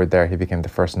Ireland toured there, he became the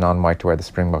first non-white to wear the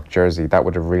Springbok jersey. That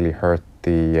would have really hurt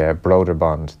the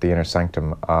Broderbond, the inner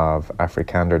sanctum of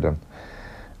Afrikanderdom.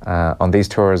 On these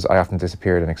tours, I often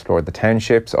disappeared and explored the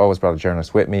townships, always brought a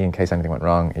journalist with me in case anything went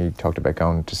wrong. He talked about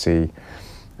going to see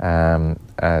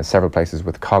several places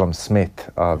with Colm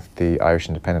Smith of the Irish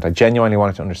Independent. I genuinely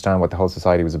wanted to understand what the whole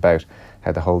society was about,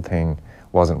 how the whole thing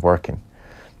wasn't working.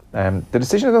 The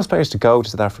decision of those players to go to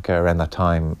South Africa around that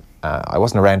time, I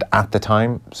wasn't around at the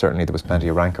time. Certainly there was plenty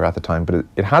of rancour at the time, but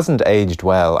it hasn't aged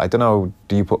well. I don't know,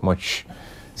 do you put much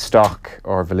stock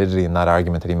or validity in that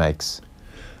argument that he makes?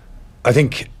 I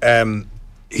think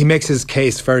he makes his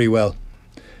case very well.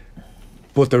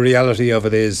 But the reality of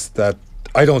it is that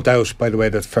I don't doubt, by the way,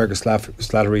 that Fergus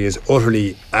Slattery is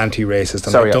utterly anti-racist.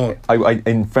 And Sorry, I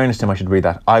in fairness to him, I should read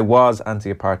that. I was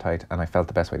anti-apartheid and I felt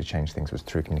the best way to change things was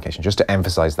through communication, just to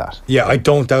emphasise that. Yeah, I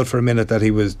don't doubt for a minute that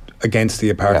he was against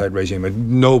the apartheid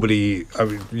regime. Nobody,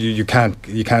 you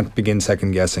can't begin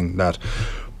second guessing that.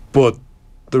 But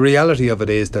the reality of it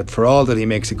is that for all that he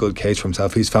makes a good case for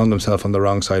himself, he's found himself on the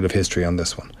wrong side of history on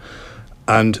this one.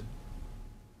 And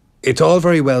it's all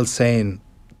very well saying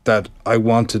that I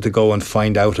wanted to go and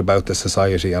find out about the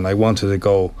society and I wanted to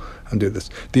go and do this.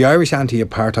 The Irish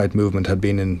anti-apartheid movement had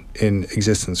been in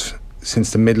existence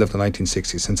since the middle of the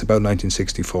 1960s, since about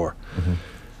 1964. Mm-hmm.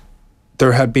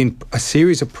 There had been a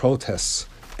series of protests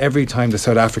every time the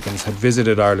South Africans had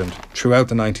visited Ireland throughout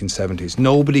the 1970s.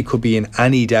 Nobody could be in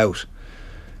any doubt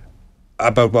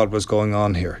about what was going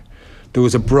on here. There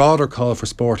was a broader call for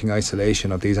sporting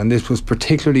isolation of these, and this was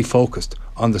particularly focused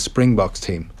on the Springboks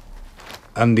team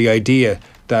and the idea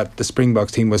that the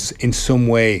Springboks team was in some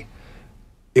way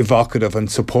evocative and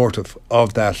supportive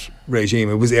of that regime.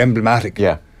 It was emblematic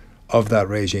of that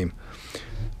regime.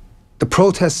 The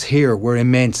protests here were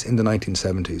immense in the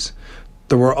 1970s.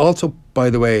 There were also, by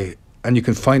the way, and you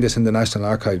can find this in the National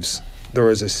Archives, there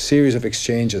was a series of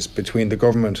exchanges between the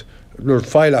government,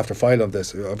 file after file of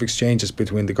this, of exchanges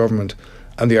between the government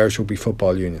and the Irish Rugby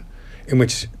Football Union, in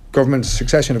which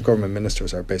succession of government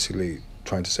ministers are basically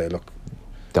trying to say, look,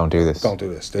 don't do this. Don't do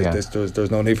this. There's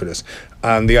no need for this.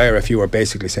 And the IRFU are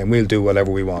basically saying, we'll do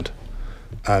whatever we want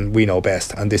and we know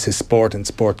best. And this is sport, and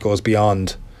sport goes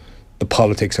beyond the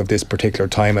politics of this particular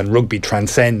time, and rugby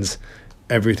transcends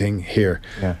everything here.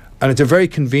 Yeah. And it's a very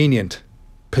convenient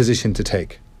position to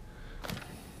take.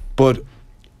 But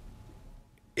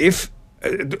if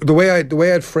the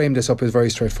way I'd frame this up is very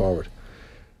straightforward.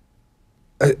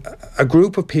 A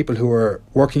group of people who were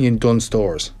working in Dunnes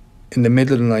Stores in the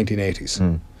middle of the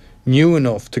 1980s knew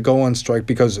enough to go on strike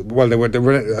because, well, they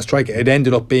were a strike. It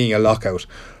ended up being a lockout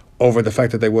over the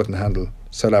fact that they wouldn't handle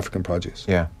South African produce.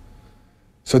 Yeah.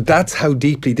 So that's how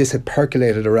deeply this had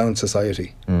percolated around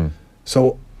society.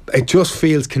 So it just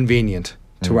feels convenient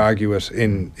to argue it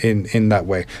in that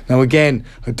way. Now again,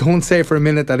 I don't say for a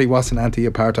minute that he wasn't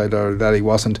anti-apartheid or that he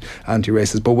wasn't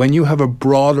anti-racist, but when you have a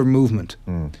broader movement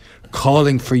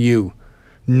calling for you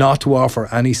not to offer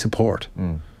any support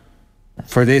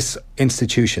for this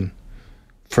institution,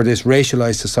 for this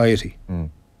racialised society,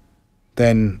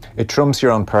 then it trumps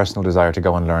your own personal desire to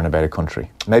go and learn about a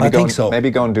country. Maybe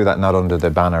go and do that not under the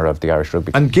banner of the Irish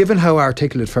Rugby. And given how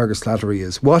articulate Fergus Slattery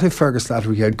is, what if Fergus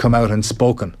Slattery had come out and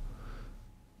spoken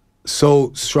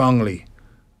so strongly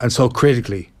and so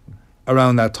critically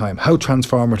around that time? How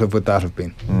transformative would that have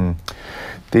been?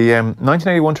 The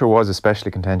 1981 tour was especially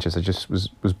contentious. I just was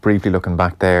briefly looking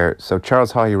back there. So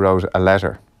Charles Haughey wrote a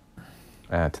letter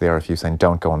to the RFU saying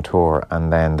don't go on tour,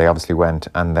 and then they obviously went,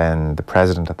 and then the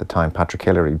president at the time, Patrick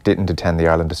Hillary, didn't attend the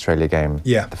Ireland-Australia game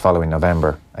the following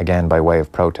November, again by way of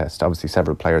protest. Obviously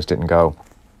several players didn't go,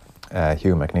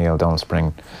 Hugh McNeil, Donald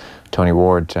Spring, Tony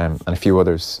Ward, and a few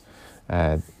others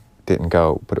didn't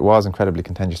go, but it was incredibly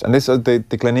contentious. And this the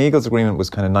Gleneagles Agreement was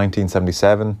kind of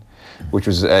 1977, which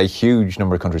was a huge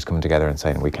number of countries coming together and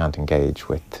saying we can't engage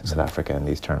with South Africa in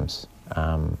these terms.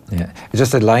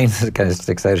 Just a line that kind of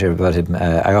sticks out here about him.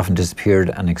 I often disappeared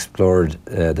and explored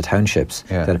the townships.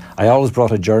 That I always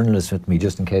brought a journalist with me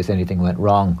just in case anything went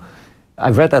wrong.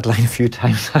 I've read that line a few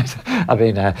times. I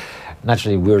mean,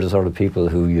 naturally, we're the sort of people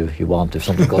who you want if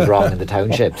something goes wrong in the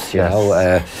townships. You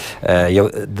know,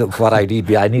 what I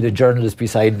need a journalist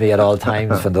beside me at all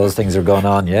times when those things are going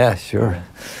on. Yeah, sure.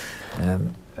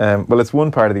 Well, it's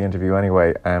one part of the interview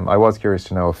anyway. I was curious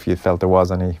to know if you felt there was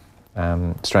any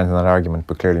strength in that argument,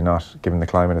 but clearly not, given the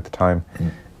climate at the time.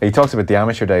 He talks about the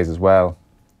amateur days as well.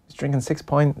 He's drinking 6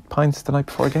 pints the night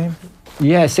before a game.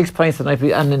 Yeah, 6 pints the night,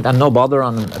 and no bother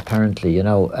on him, apparently, you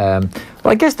know. Well,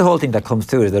 I guess the whole thing that comes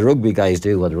to it is the rugby guys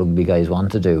do what the rugby guys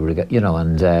want to do, you know,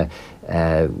 and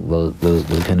we'll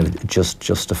kind of just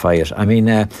justify it. I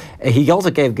mean, he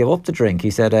also gave up the drink.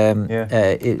 He said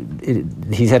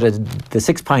he said the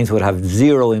 6 pints would have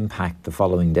zero impact the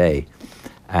following day.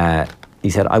 He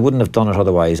said, I wouldn't have done it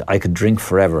otherwise. I could drink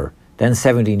forever. Then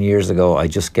 17 years ago, I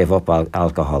just gave up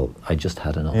alcohol. I just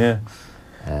had enough.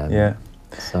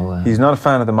 So he's not a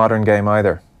fan of the modern game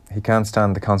either. He can't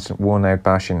stand the constant one-out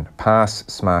bashing. Pass,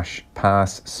 smash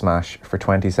for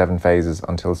 27 phases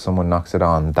until someone knocks it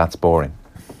on. That's boring.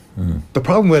 The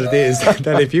problem with it is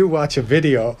that if you watch a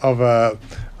video of a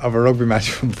rugby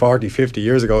match from 40, 50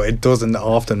 years ago, it doesn't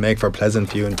often make for pleasant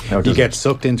viewing. You get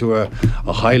sucked into a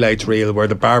highlights reel where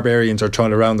the Barbarians are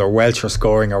throwing around, or Welsh are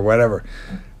scoring, or whatever,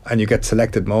 and you get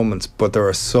selected moments, but there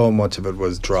are so much of it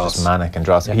was dross. Just manic and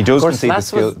dross. He does concede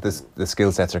the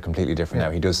skill sets are completely different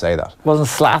now. He does say that. Wasn't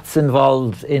Slats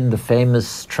involved in the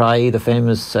famous try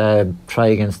against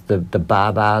the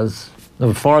Babas?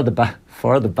 No, for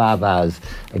the Babas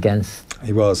against...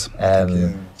 He was.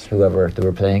 Whoever they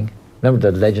were playing.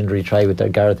 Remember the legendary try with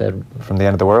Gareth Edwards? From the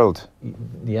end of the world?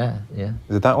 Yeah.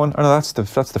 Is it that one? Oh no, that's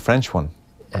the French one.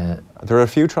 There are a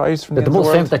few tries from the end of the most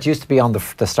world. famous that used to be on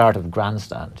the start of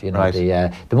grandstand. You know, right.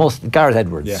 the most Gareth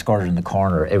Edwards scored in the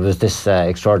corner. It was this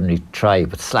extraordinary try,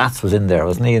 but Slats was in there,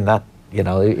 wasn't he? In that, you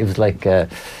know, it was like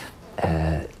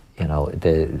you know,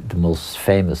 the most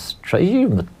famous try.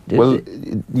 Well,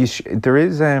 there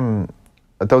is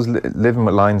those Living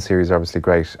with Lions series are obviously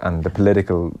great, and the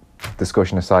political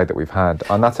discussion aside that we've had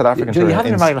on that South African tour. You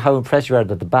haven't reminded how impressed you are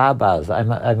that the Babas.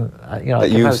 You know, that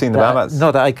you've seen the Babas.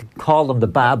 No, that I could call them the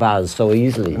Babas so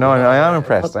easily. No, I am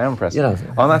impressed. I am impressed. You know,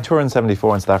 on that tour in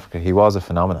 '74 in South Africa, he was a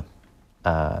phenomenon.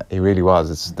 He really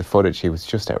was. It's the footage. He was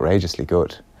just outrageously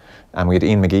good. And we had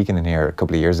Ian McGeechan in here a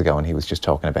couple of years ago, and he was just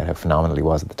talking about how phenomenal he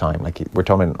was at the time. Like we're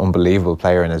talking about an unbelievable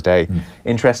player in his day.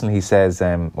 Interestingly, he says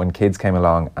when kids came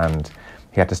along and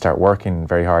he had to start working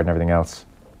very hard and everything else,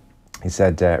 he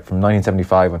said from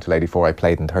 1975 until '84, I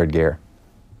played in third gear.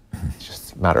 It's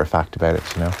just matter of fact about it,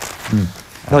 you know.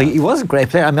 No, he was a great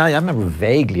player. I mean, I remember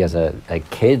vaguely as a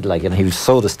kid, like, and he was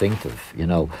so distinctive, you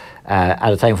know.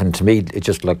 At a time when, to me, it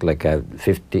just looked like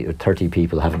 50 or 30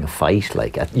 people having a fight.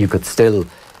 Like, you could still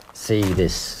see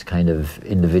this kind of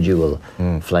individual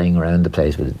flying around the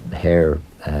place with hair,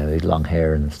 long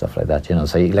hair and stuff like that, you know.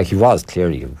 So, he was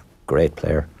clearly a great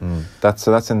player.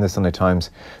 That's in the Sunday Times.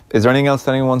 Is there anything else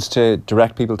that anyone wants to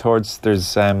direct people towards?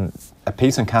 There's a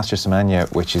piece on Caster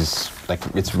Semenya, which is like,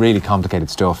 it's really complicated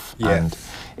stuff, and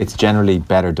it's generally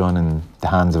better done in the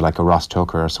hands of like a Ross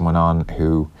Tucker or someone on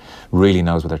who really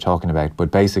knows what they're talking about.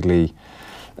 But basically,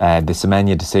 the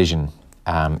Semenya decision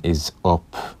is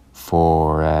up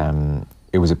for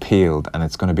it was appealed, and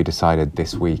it's going to be decided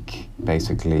this week.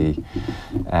 Basically,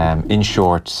 in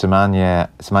short,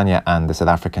 Semenya and the South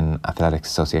African Athletics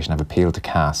Association have appealed to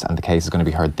CAS, and the case is going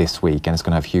to be heard this week, and it's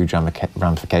going to have huge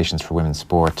ramifications for women's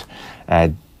sport.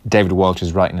 David Walsh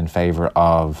is writing in favour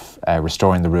of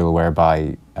restoring the rule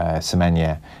whereby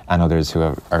Semenya and others who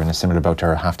are in a similar boat to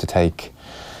her have to take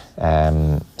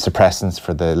suppressants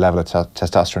for the level of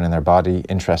testosterone in their body.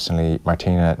 Interestingly,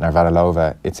 Martina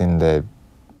Navratilova, it's in the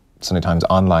Sunday Times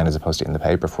online as opposed to in the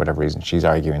paper for whatever reason. She's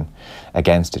arguing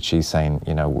against it. She's saying,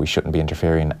 you know, we shouldn't be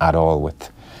interfering at all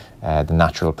with the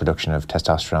natural production of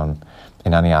testosterone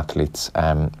in any athletes.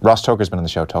 Ross Tucker's been on the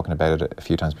show talking about it a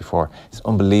few times before. It's an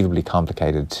unbelievably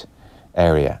complicated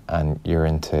area, and you're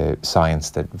into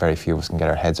science that very few of us can get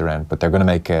our heads around. But they're going to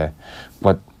make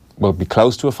what will be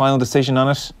close to a final decision on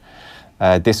it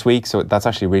this week, so that's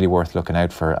actually really worth looking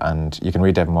out for, and you can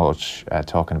read Devin Walsh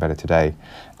talking about it today.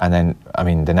 And then, I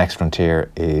mean, the next frontier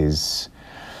is,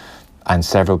 and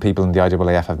several people in the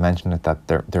IAAF have mentioned it, that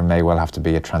there may well have to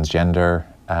be a transgender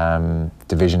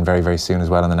division very, very soon as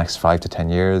well, in the next 5 to 10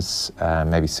 years,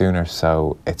 maybe sooner.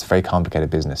 So it's a very complicated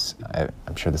business.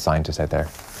 I'm sure the scientists out there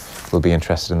will be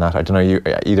interested in that. I don't know,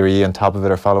 either are you on top of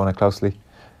it or following it closely?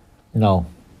 No.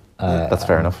 That's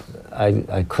fair enough.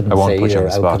 I couldn't say either.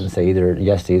 I couldn't say either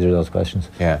yes to either of those questions.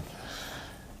 Yeah.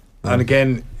 And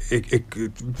again, it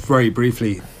very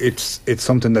briefly, it's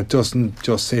something that doesn't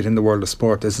just sit in the world of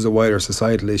sport. This is a wider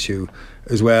societal issue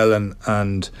as well.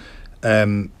 And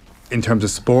in terms of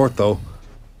sport, though,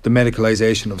 the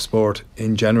medicalisation of sport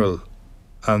in general,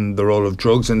 and the role of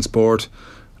drugs in sport,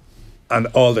 and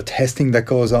all the testing that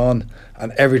goes on,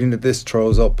 and everything that this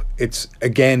throws up, it's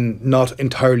again not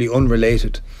entirely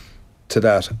unrelated to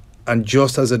that. And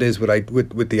just as it is with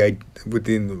the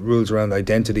rules around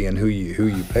identity and who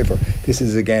you play for, this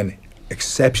is again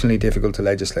exceptionally difficult to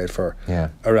legislate for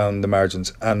around the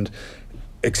margins. And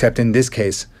except in this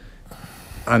case,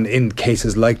 and in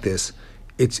cases like this,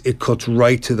 it cuts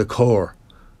right to the core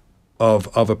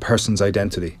of a person's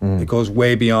identity. It goes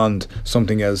way beyond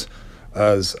something as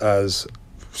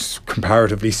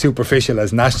comparatively superficial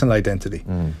as national identity.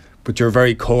 But your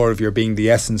very core of your being,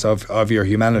 the essence of your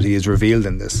humanity, is revealed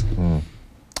in this.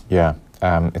 Yeah.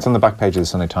 It's on the back page of the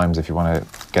Sunday Times if you want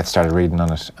to get started reading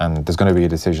on it, and there's going to be a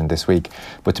decision this week.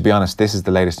 But to be honest, this is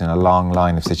the latest in a long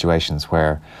line of situations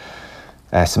where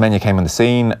Semenya came on the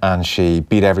scene and she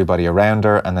beat everybody around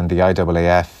her, and then the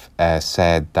IAAF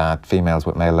said that females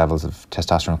with male levels of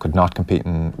testosterone could not compete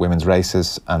in women's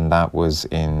races, and that was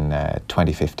in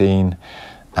 2015.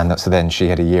 And so then she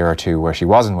had a year or two where she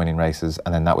wasn't winning races,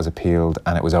 and then that was appealed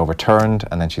and it was overturned,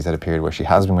 and then she's had a period where she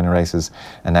has been winning races,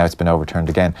 and now it's been overturned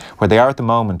again. Where they are at the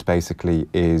moment, basically,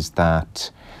 is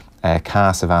that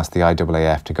CAS have asked the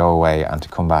IAAF to go away and to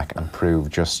come back and prove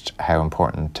just how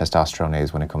important testosterone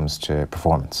is when it comes to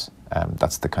performance.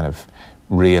 That's the kind of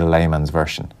real layman's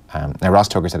version. Now, Ross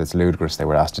Tucker said it's ludicrous they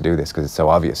were asked to do this because it's so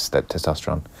obvious that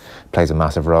testosterone plays a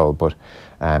massive role, but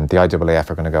The IAAF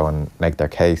are going to go and make their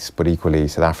case, but equally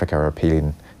South Africa are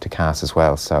appealing to CAS as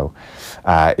well. So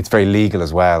it's very legal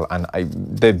as well. And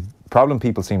the problem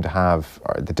people seem to have,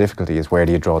 or the difficulty, is where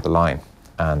do you draw the line?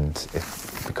 And it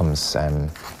becomes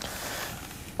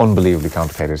unbelievably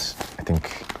complicated. I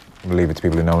think we'll leave it to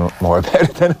people who know more about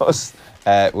it than us.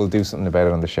 We'll do something about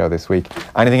it on the show this week.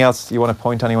 Anything else you want to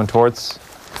point anyone towards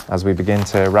as we begin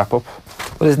to wrap up?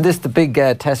 Well, isn't this the big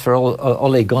test for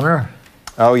Ole Gunnar?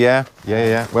 Oh, yeah.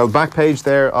 Well, back page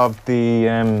there of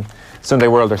the Sunday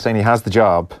World, they're saying he has the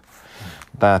job,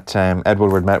 that Ed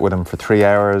Woodward met with him for 3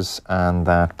 hours, and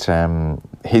that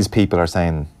his people are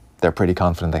saying they're pretty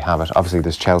confident they have it. Obviously,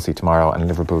 there's Chelsea tomorrow and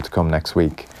Liverpool to come next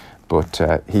week, but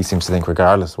he seems to think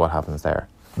regardless of what happens there,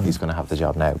 he's going to have the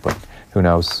job now, but who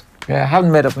knows? Yeah, I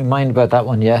haven't made up my mind about that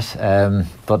one yet,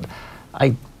 but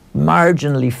I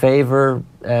marginally favour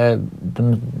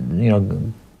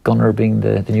them, Gunnar being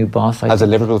the new boss. As a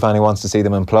Liverpool fan who wants to see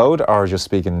them implode, or just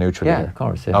speaking neutrally? Yeah, of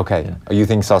course. Yeah. Okay. Yeah. You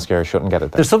think Solskjaer shouldn't get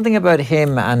it then? There's something about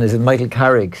him, and is it Michael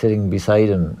Carrick sitting beside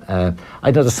him? I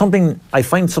know there's something. I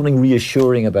find something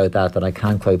reassuring about that I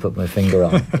can't quite put my finger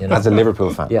on. As a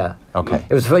Liverpool fan? Yeah. Okay.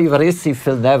 It was funny, but I used to see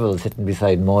Phil Neville sitting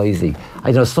beside Moisey.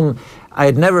 I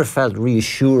had never felt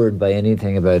reassured by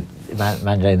anything about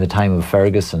Man United in the time of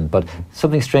Ferguson, but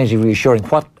something strangely reassuring.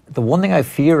 The one thing I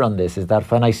fear on this is that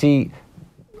when I see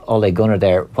Ole Gunnar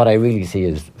there, what I really see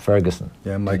is Ferguson.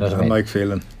 Yeah, Mike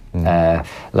Phelan.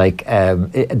 Did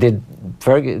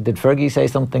Fergie say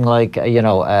something like,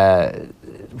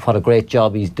 what a great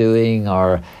job he's doing,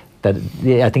 or that?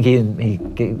 I think he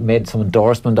made some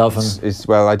endorsement of him.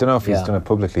 Well, I don't know if he's done it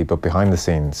publicly, but behind the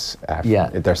scenes,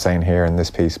 they're saying here in this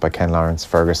piece by Ken Lawrence,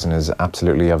 Ferguson is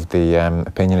absolutely of the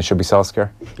opinion it should be Solskjaer.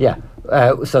 Yeah.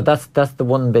 So that's the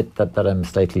one bit that I'm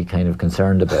slightly kind of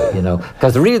concerned about,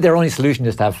 because really their only solution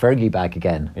is to have Fergie back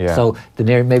again. Yeah. So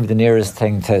maybe the nearest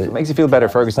thing to... It makes you feel better.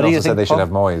 Ferguson also said they should have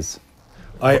Moyes.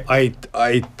 I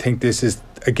think this is,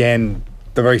 again,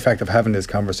 the very fact of having this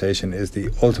conversation is the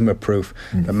ultimate proof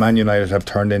that Man United have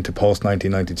turned into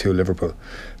post-1992 Liverpool.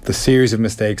 The series of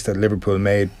mistakes that Liverpool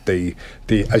made, the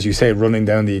as you say, running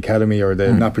down the academy or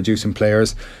the not producing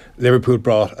players, Liverpool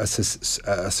brought a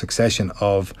succession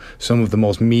of some of the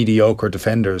most mediocre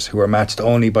defenders who are matched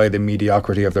only by the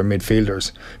mediocrity of their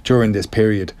midfielders during this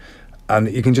period.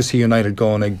 And you can just see United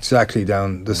going exactly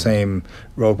down the same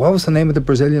road. What was the name of the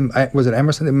Brazilian? Was it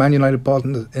Emerson that Man United bought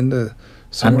in the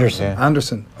summer? Anderson. Yeah.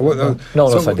 Anderson.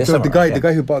 The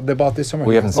guy who bought this summer.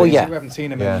 We haven't seen. We haven't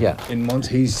seen him in months.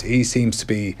 He seems to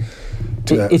be.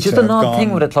 It's just an odd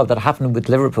thing with a club that happened with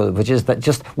Liverpool, which is that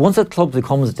just once a club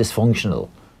becomes dysfunctional,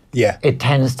 it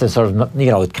tends to sort of,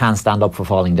 it can't stand up for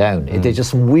falling down. There's just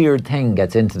some weird thing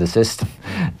gets into the system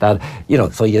that,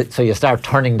 so you start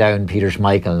turning down Peter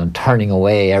Schmeichel and turning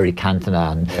away Eric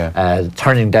Cantona and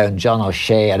turning down John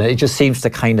O'Shea, and it just seems to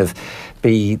kind of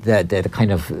be the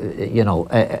kind of,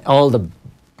 all the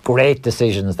great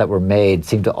decisions that were made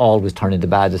seem to always turn into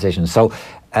bad decisions. So,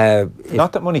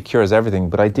 not that money cures everything,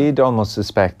 but I did almost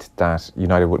suspect that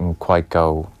United wouldn't quite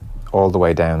go all the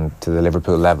way down to the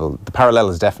Liverpool level. The parallel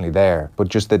is definitely there, but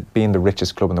just that being the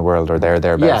richest club in the world or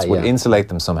thereabouts would insulate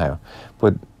them somehow.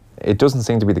 But it doesn't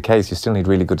seem to be the case. You still need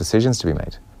really good decisions to be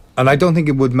made. And I don't think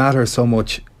it would matter so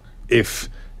much if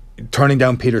turning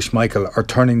down Peter Schmeichel or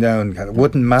turning down, it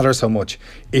wouldn't matter so much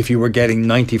if you were getting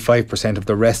 95% of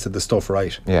the rest of the stuff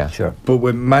right. Yeah, sure. But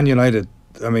with Man United,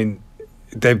 I mean,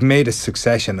 they've made a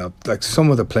succession of, like, some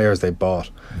of the players they bought.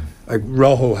 Like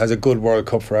Rojo has a good World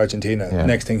Cup for Argentina. Yeah.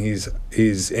 Next thing he's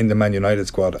in the Man United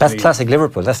squad. That's classic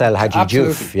Liverpool. That's El Hadji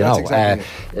Diouf,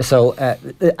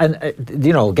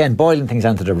 again, boiling things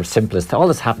down to the simplest. All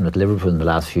that's happened at Liverpool in the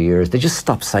last few years, they just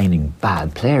stopped signing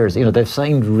bad players. They've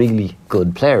signed really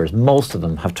good players. Most of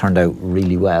them have turned out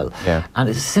really well. Yeah. And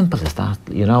it's as simple as that,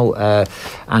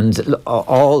 and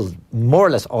more or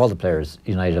less all the players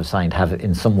United have signed have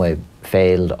in some way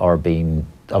failed or been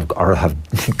or have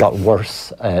got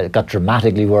worse, got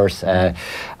dramatically worse, and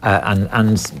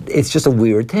it's just a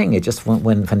weird thing. It just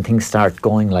when things start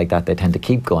going like that, they tend to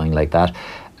keep going like that.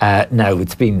 Now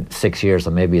it's been 6 years,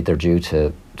 so maybe they're due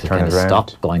to kind of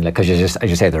stop going, like, because as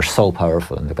you say, they're so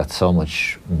powerful and they've got so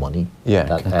much money. Yeah,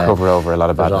 that can cover over a lot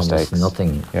of bad mistakes.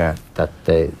 Nothing that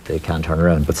they can't turn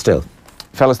around, but still.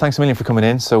 Fellas, thanks a million for coming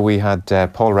in. So we had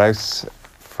Paul Rouse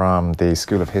from the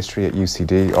School of History at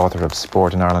UCD, author of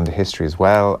Sport in Ireland, History as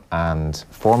well, and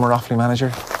former Offaly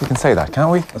manager. We can say that,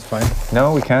 can't we? That's fine.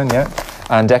 No, we can, yeah.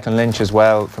 And Declan Lynch as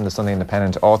well, from the Sunday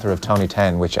Independent, author of Tony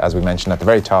 10, which, as we mentioned at the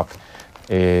very top,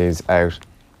 is out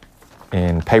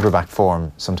in paperback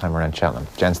form sometime around Cheltenham.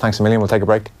 Gents, thanks a million. We'll take a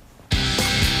break.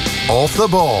 Off the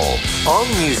Ball on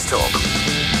News Talk.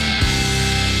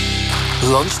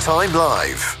 Lunchtime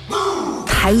Live.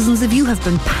 Thousands of you have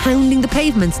been pounding the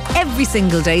pavements every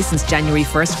single day since January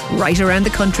 1st, right around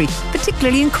the country,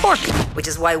 particularly in Cork. Which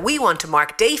is why we want to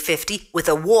mark Day 50 with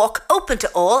a walk open to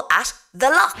all at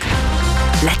The Lock.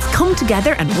 Let's come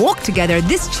together and walk together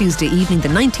this Tuesday evening, the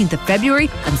 19th of February,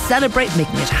 and celebrate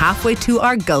making it halfway to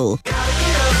our goal.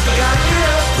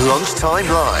 Lunchtime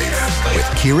Live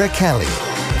with Ciara Kelly.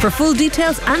 For full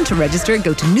details and to register,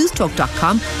 go to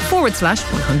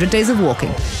newstalk.com/100 days of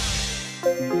walking.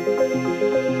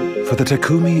 For the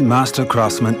Takumi Master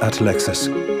Craftsman at Lexus,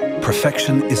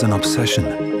 perfection is an obsession,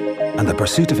 and the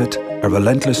pursuit of it a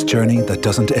relentless journey that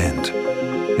doesn't end.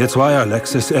 It's why our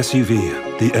Lexus SUV,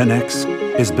 the NX,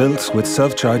 is built with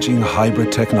self-charging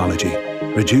hybrid technology,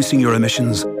 reducing your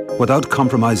emissions without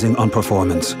compromising on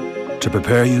performance, to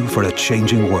prepare you for a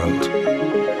changing world.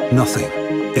 Nothing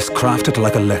is crafted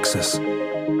like a Lexus.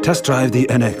 Test drive the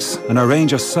NX and a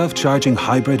range of self-charging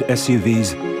hybrid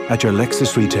SUVs at your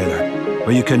Lexus retailer,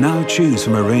 where you can now choose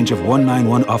from a range of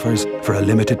 191 offers for a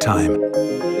limited time.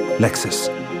 Lexus.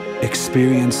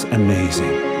 Experience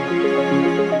amazing.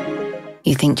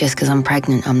 You think just because I'm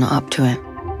pregnant I'm not up to it?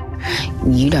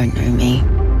 You don't know me.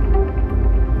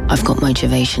 I've got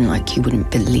motivation like you wouldn't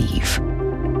believe.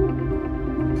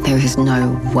 There is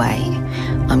no way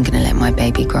I'm going to let my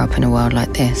baby grow up in a world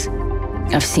like this.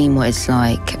 I've seen what it's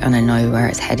like and I know where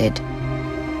it's headed.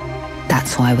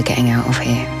 That's why we're getting out of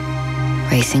here.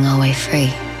 Racing our way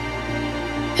free.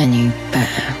 And you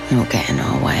better not get in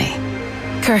our way.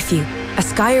 Curfew, a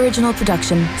Sky original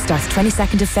production, starts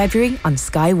 22nd of February on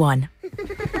Sky One.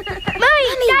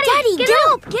 Daddy, get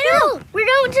up! We're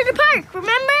going to the park,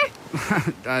 remember?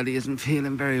 Daddy isn't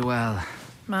feeling very well.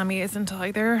 Mommy isn't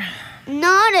either.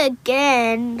 Not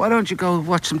again. Why don't you go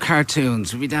watch some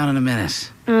cartoons? We'll be down in a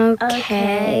minute.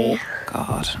 Okay.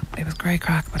 God, it was great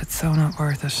crack, but it's so not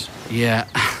worth it. Yeah.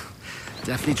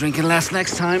 Definitely drinking less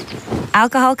next time.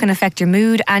 Alcohol can affect your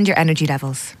mood and your energy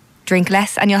levels. Drink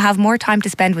less and you'll have more time to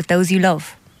spend with those you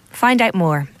love. Find out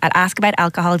more at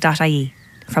askaboutalcohol.ie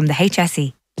from the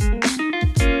HSE.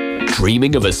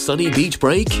 Dreaming of a sunny beach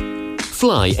break?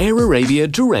 Fly Air Arabia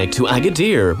direct to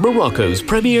Agadir, Morocco's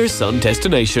premier sun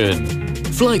destination.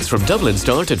 Flights from Dublin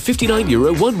start at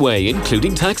 €59 one way,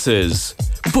 including taxes.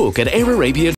 Book at Air Arabia.